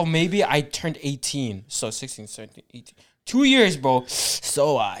till maybe I turned 18, so 16, 17, 18. 2 years, bro.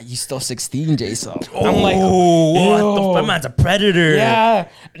 So, you still 16, Jason. I'm like, what the man's a predator. yeah.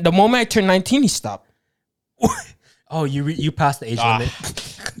 The moment I turned 19, he stopped. Oh, you passed the age limit.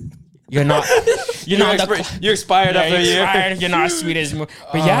 You're not. You're expired after a year. Expired, you're not sweet as more.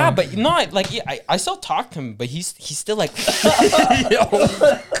 But yeah, but no, like I still talk to him, but he's still like.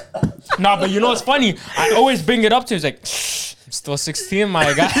 Nah, but you know what's funny? I always bring it up to him. He's like, I'm still 16,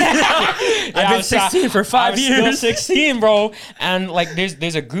 my guy. I've been 16 for 5 years. Still 16, bro. And like,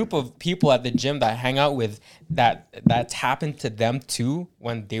 there's a group of people at the gym that I hang out with that's happened to them too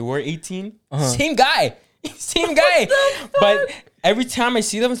when they were 18. Same guy. But every time I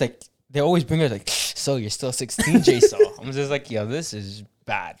see them, it's like they always bring it like, so you're still 16, J-So. I'm just like, yo, this is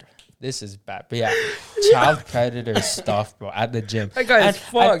bad. But yeah, child predator stuff, bro, at the gym. That guy is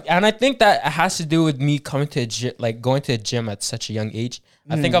fucked. And I think that has to do with me coming to a gym, like going to a gym at such a young age.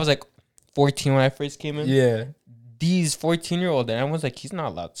 I think I was like 14 when I first came in. Yeah. These 14-year-old, and everyone's like, he's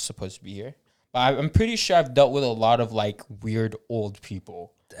not supposed to be here. But I'm pretty sure I've dealt with a lot of like weird old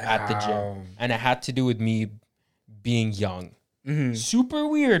people at the gym, and it had to do with me being young. Super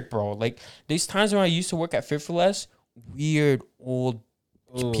weird, bro. Like there's times when I used to work at Fit for Less, weird old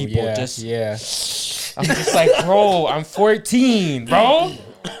people I'm just like, bro, I'm 14, bro.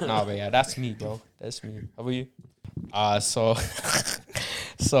 No, but yeah, that's me, bro. That's me. How about you?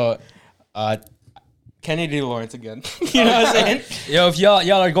 So Kennedy Lawrence again. You know what I'm saying? Yo, if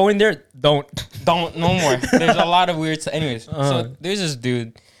y'all are going there, don't No more. There's a lot of weird stuff. Anyways, so there's this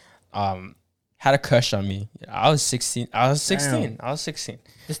dude had a crush on me. I was 16.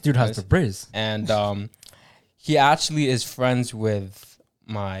 This dude has the briz. And he actually is friends with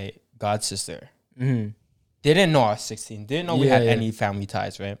my god sister. Didn't know I was 16. Didn't know we had any family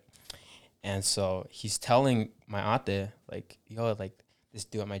ties, right? And so he's telling my ate, like, yo, like this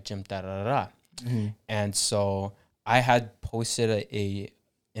dude at my gym, da da da. And so I had posted a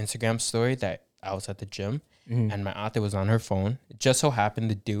Instagram story that I was at the gym, and my ate was on her phone. It just so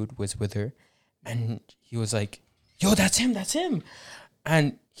happened the dude was with her, and he was like, yo, that's him.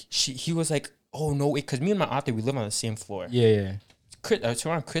 And he was like, oh no, wait, because me and my ate, we live on the same floor. Yeah. it's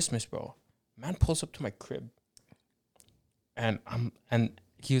around Christmas, bro. Man pulls up to my crib, and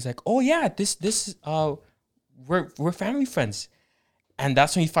he was like, "Oh yeah, this we're family friends," and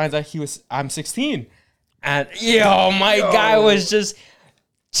that's when he finds out I'm 16, and my guy was just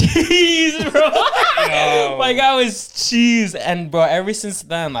cheese, bro. My guy was cheese, and bro, ever since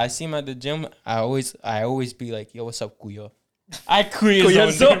then, I see him at the gym. I always be like, "Yo, what's up, Kuya?" I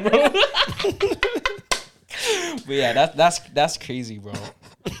Kuya zone, bro. But yeah, that's crazy, bro.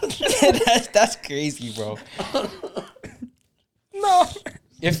 that's crazy, bro. No.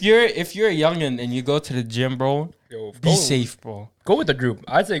 If you're a youngin and you go to the gym, bro, be safe, bro. Go with the group.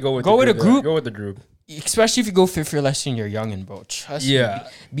 I'd say go with a the group. Go with the group. Especially if you go fit for less than you're youngin, bro. Trust me.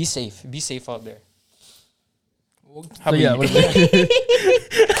 Be safe. Be safe out there. How about you?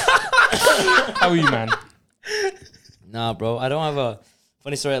 How are you, man? Nah, bro. I don't have a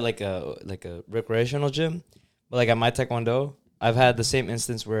funny story at like a recreational gym, but like at my taekwondo, I've had the same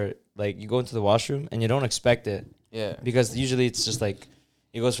instance where like you go into the washroom and you don't expect it. Yeah. Because usually it's just like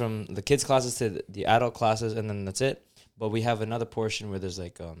it goes from the kids classes to the adult classes and then that's it. But we have another portion where there's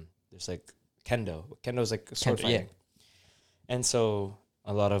like kendo. Kendo is like sword fighting. Yeah. And so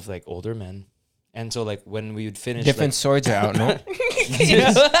a lot of like older men. And so like when we would finish different swords are out, no?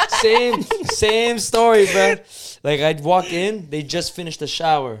 Same story, bro. Like I'd walk in, they just finished the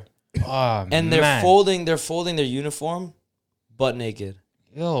shower. Oh, and they're folding their uniform butt naked.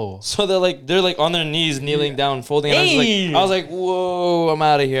 Yo. So they're like on their knees, kneeling down, folding. And I was like, whoa, I'm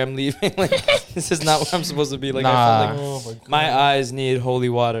out of here. I'm leaving. Like, this is not where I'm supposed to be. Like, I felt like my eyes need holy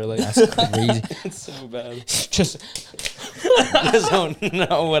water. Like, that's crazy. It's so bad. Just don't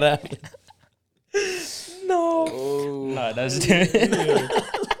know what happened. No. Nah, that's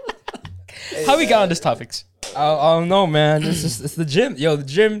how we got on this topics. I don't know, man. It's the gym. Yo, the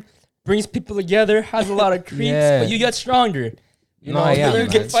gym brings people together, has a lot of creeps, but you get stronger. You know, you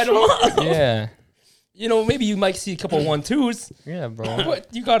can fight them off. Yeah. You know, maybe you might see a couple 1-2s. Yeah, bro. But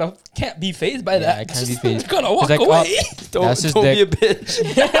you can't be fazed by that. I can't be fazed. You gotta walk away. Don't be a bitch.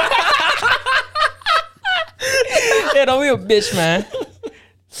 Yeah, don't be a bitch, man.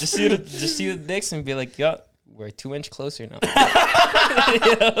 Just see the dicks and be like, yo, we're 2 inch closer now.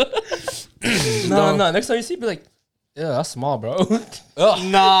 No. Next time you see, be like, yeah, that's small, bro.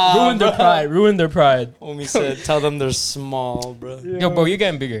 Nah. Ruin their pride. Homie said, tell them they're small, bro. Yo, bro, you're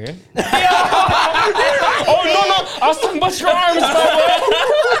getting bigger, yeah? Oh, no. I was talking about your arms, bro.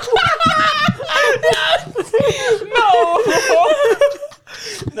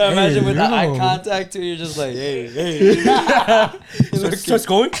 No, imagine with the eye contact too. You're just like, hey. Starts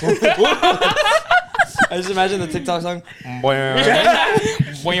going. I just imagine the TikTok song. You're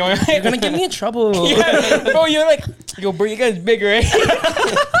gonna get me in trouble. Yeah, bro, you're like, yo, bro, you guys bigger, eh?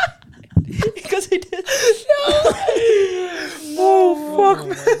 Because he did. Oh fuck.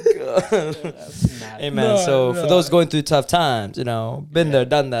 Hey man, for those going through tough times, you know, been there,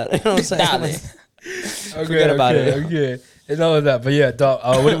 done that. You know what I'm saying? Forget about it. Okay. And all of that, but yeah, dog,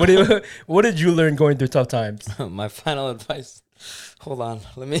 what did you learn going through tough times? My final advice. Hold on,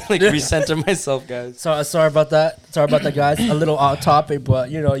 let me recenter myself, guys. Sorry about that. Guys. A little off topic,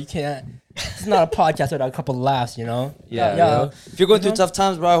 but you know you can't. It's not a podcast without a couple of laughs, you know. Yeah. You know? If you're going through tough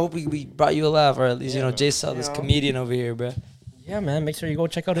times, bro, I hope we brought you a laugh, or at least Jay Sell, this comedian over here, bro. Yeah, man. Make sure you go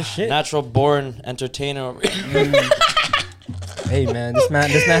check out his shit. Natural born entertainer over here. Hey man, this man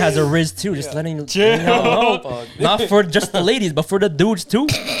has a riz too. Just letting you know. Not for just the ladies, but for the dudes too.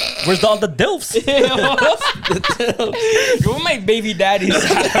 Where's all the dilfs? You're my baby daddies.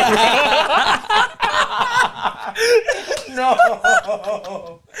 No.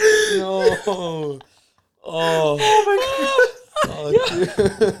 Oh my god.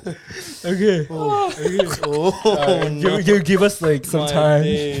 Okay. Give us like some time.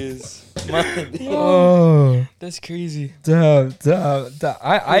 Oh, that's crazy. Damn.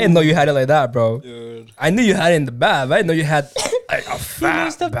 I didn't know you had it like that, bro. Dude. I knew you had it in the bag. I didn't know you had a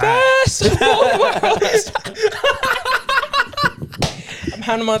fat the bag. best. I'm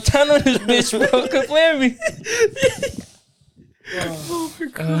Hannah Montana on this bitch, bro. Quit playing me.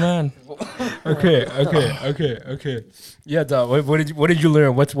 Oh man. Okay. Yeah, dog. What did you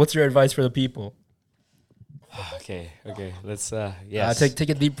learn? What's your advice for the people? Okay. Let's yes. Take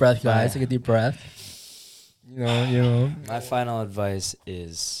a deep breath, guys. Take a deep breath. You know. My final advice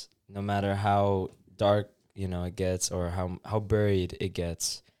is no matter how dark, it gets or how buried it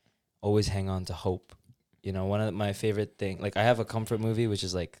gets, always hang on to hope. One of my favorite thing, like I have a comfort movie which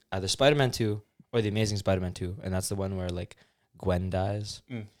is like either Spider-Man 2 or The Amazing Spider-Man 2, and that's the one where like Gwen dies.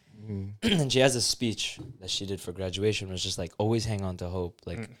 And she has a speech that she did for graduation, was just like always hang on to hope.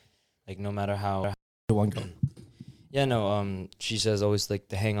 Like no matter how Yeah, no. She says always like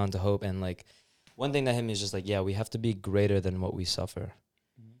to hang on to hope, and like one thing that hit me is just like, yeah, we have to be greater than what we suffer.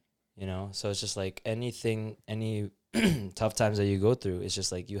 You know, so it's just like any tough times that you go through, it's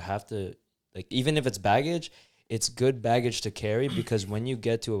just like you have to, like, even if it's baggage, it's good baggage to carry, because when you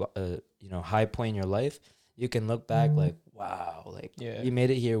get to a high point in your life, you can look back like, wow, like you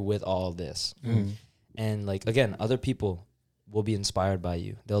made it here with all this. And like, again, other people will be inspired by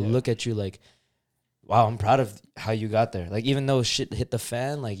you. They'll look at you like, wow, I'm proud of how you got there. Like, even though shit hit the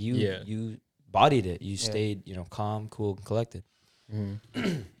fan, like you bodied it. You stayed, calm, cool, and collected.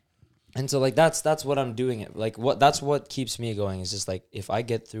 And so like that's what I'm doing. That's what keeps me going. Is just like, if I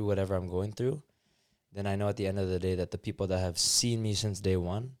get through whatever I'm going through, then I know at the end of the day that the people that have seen me since day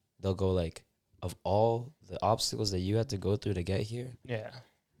one, they'll go like, of all the obstacles that you had to go through to get here,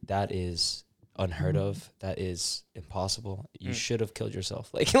 that is unheard of. That is impossible. You should have killed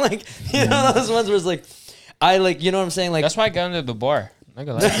yourself. Like those ones where it's like, I like, you know what I'm saying? Like, that's why I got into the bar. I'm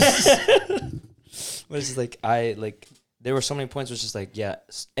not gonna lie. But it's just like, there were so many points where it's just like, yeah,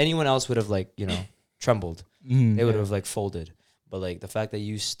 anyone else would have like, trembled. They would have like folded. But like the fact that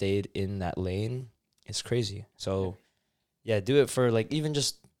you stayed in that lane is crazy. So yeah, do it for like, even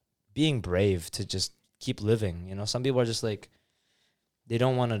just being brave to just keep living. Some people are just like, they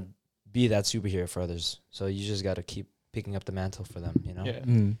don't want to be that superhero for others. So you just got to keep picking up the mantle for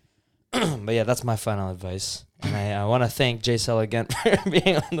them, But yeah, that's my final advice. And I want to thank J-Cell again for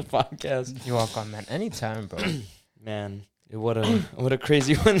being on the podcast. You're welcome, man. Anytime, bro. Man, what a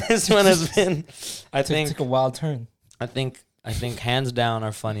crazy one this one has been. I think took a wild turn. I think hands down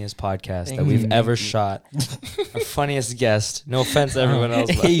our funniest podcast that we've ever shot. Our funniest guest. No offense to everyone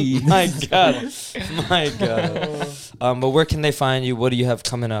else. But my God. But where can they find you? What do you have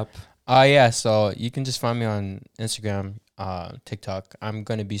coming up? So you can just find me on Instagram, TikTok. I'm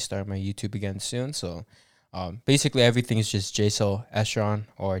gonna be starting my YouTube again soon. So basically everything is just J-Cell Eshron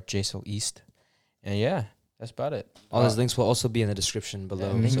or J-Cell East. And yeah, that's about it. All his links will also be in the description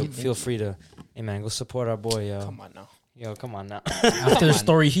below. So feel free to, hey man, go support our boy, yo. Come on now. Yo, come on now. After the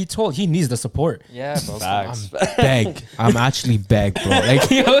story he told, he needs the support. Yeah, bro. Facts. I'm actually beg, bro. Like,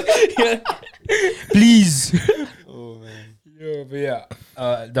 Please. Oh man. Yo, but yeah.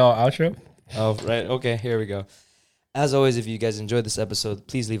 The outro. Oh, right. Okay, here we go. As always, if you guys enjoyed this episode,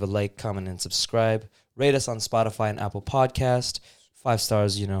 please leave a like, comment, and subscribe. Rate us on Spotify and Apple Podcast. 5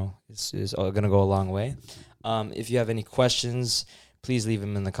 stars, is going to go a long way. If you have any questions, please leave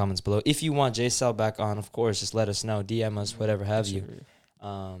them in the comments below. If you want J-Cell back on, of course, just let us know. DM us, whatever have you.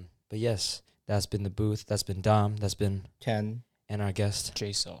 But yes, that's been The Booth. That's been Dom. That's been Ken. And our guest.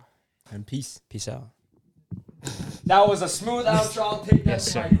 J-Cell. And peace. Peace out. That was a smooth outro. I'll take that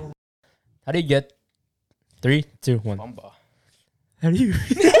to my career. How do you get 3, 2, 1? Bumba. How do you...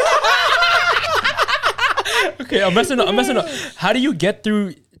 Okay, I'm messing up. How do you get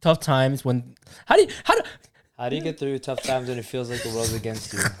through tough times when... How do you get through tough times when it feels like the world's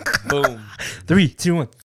against you? Boom. 3, 2, 1.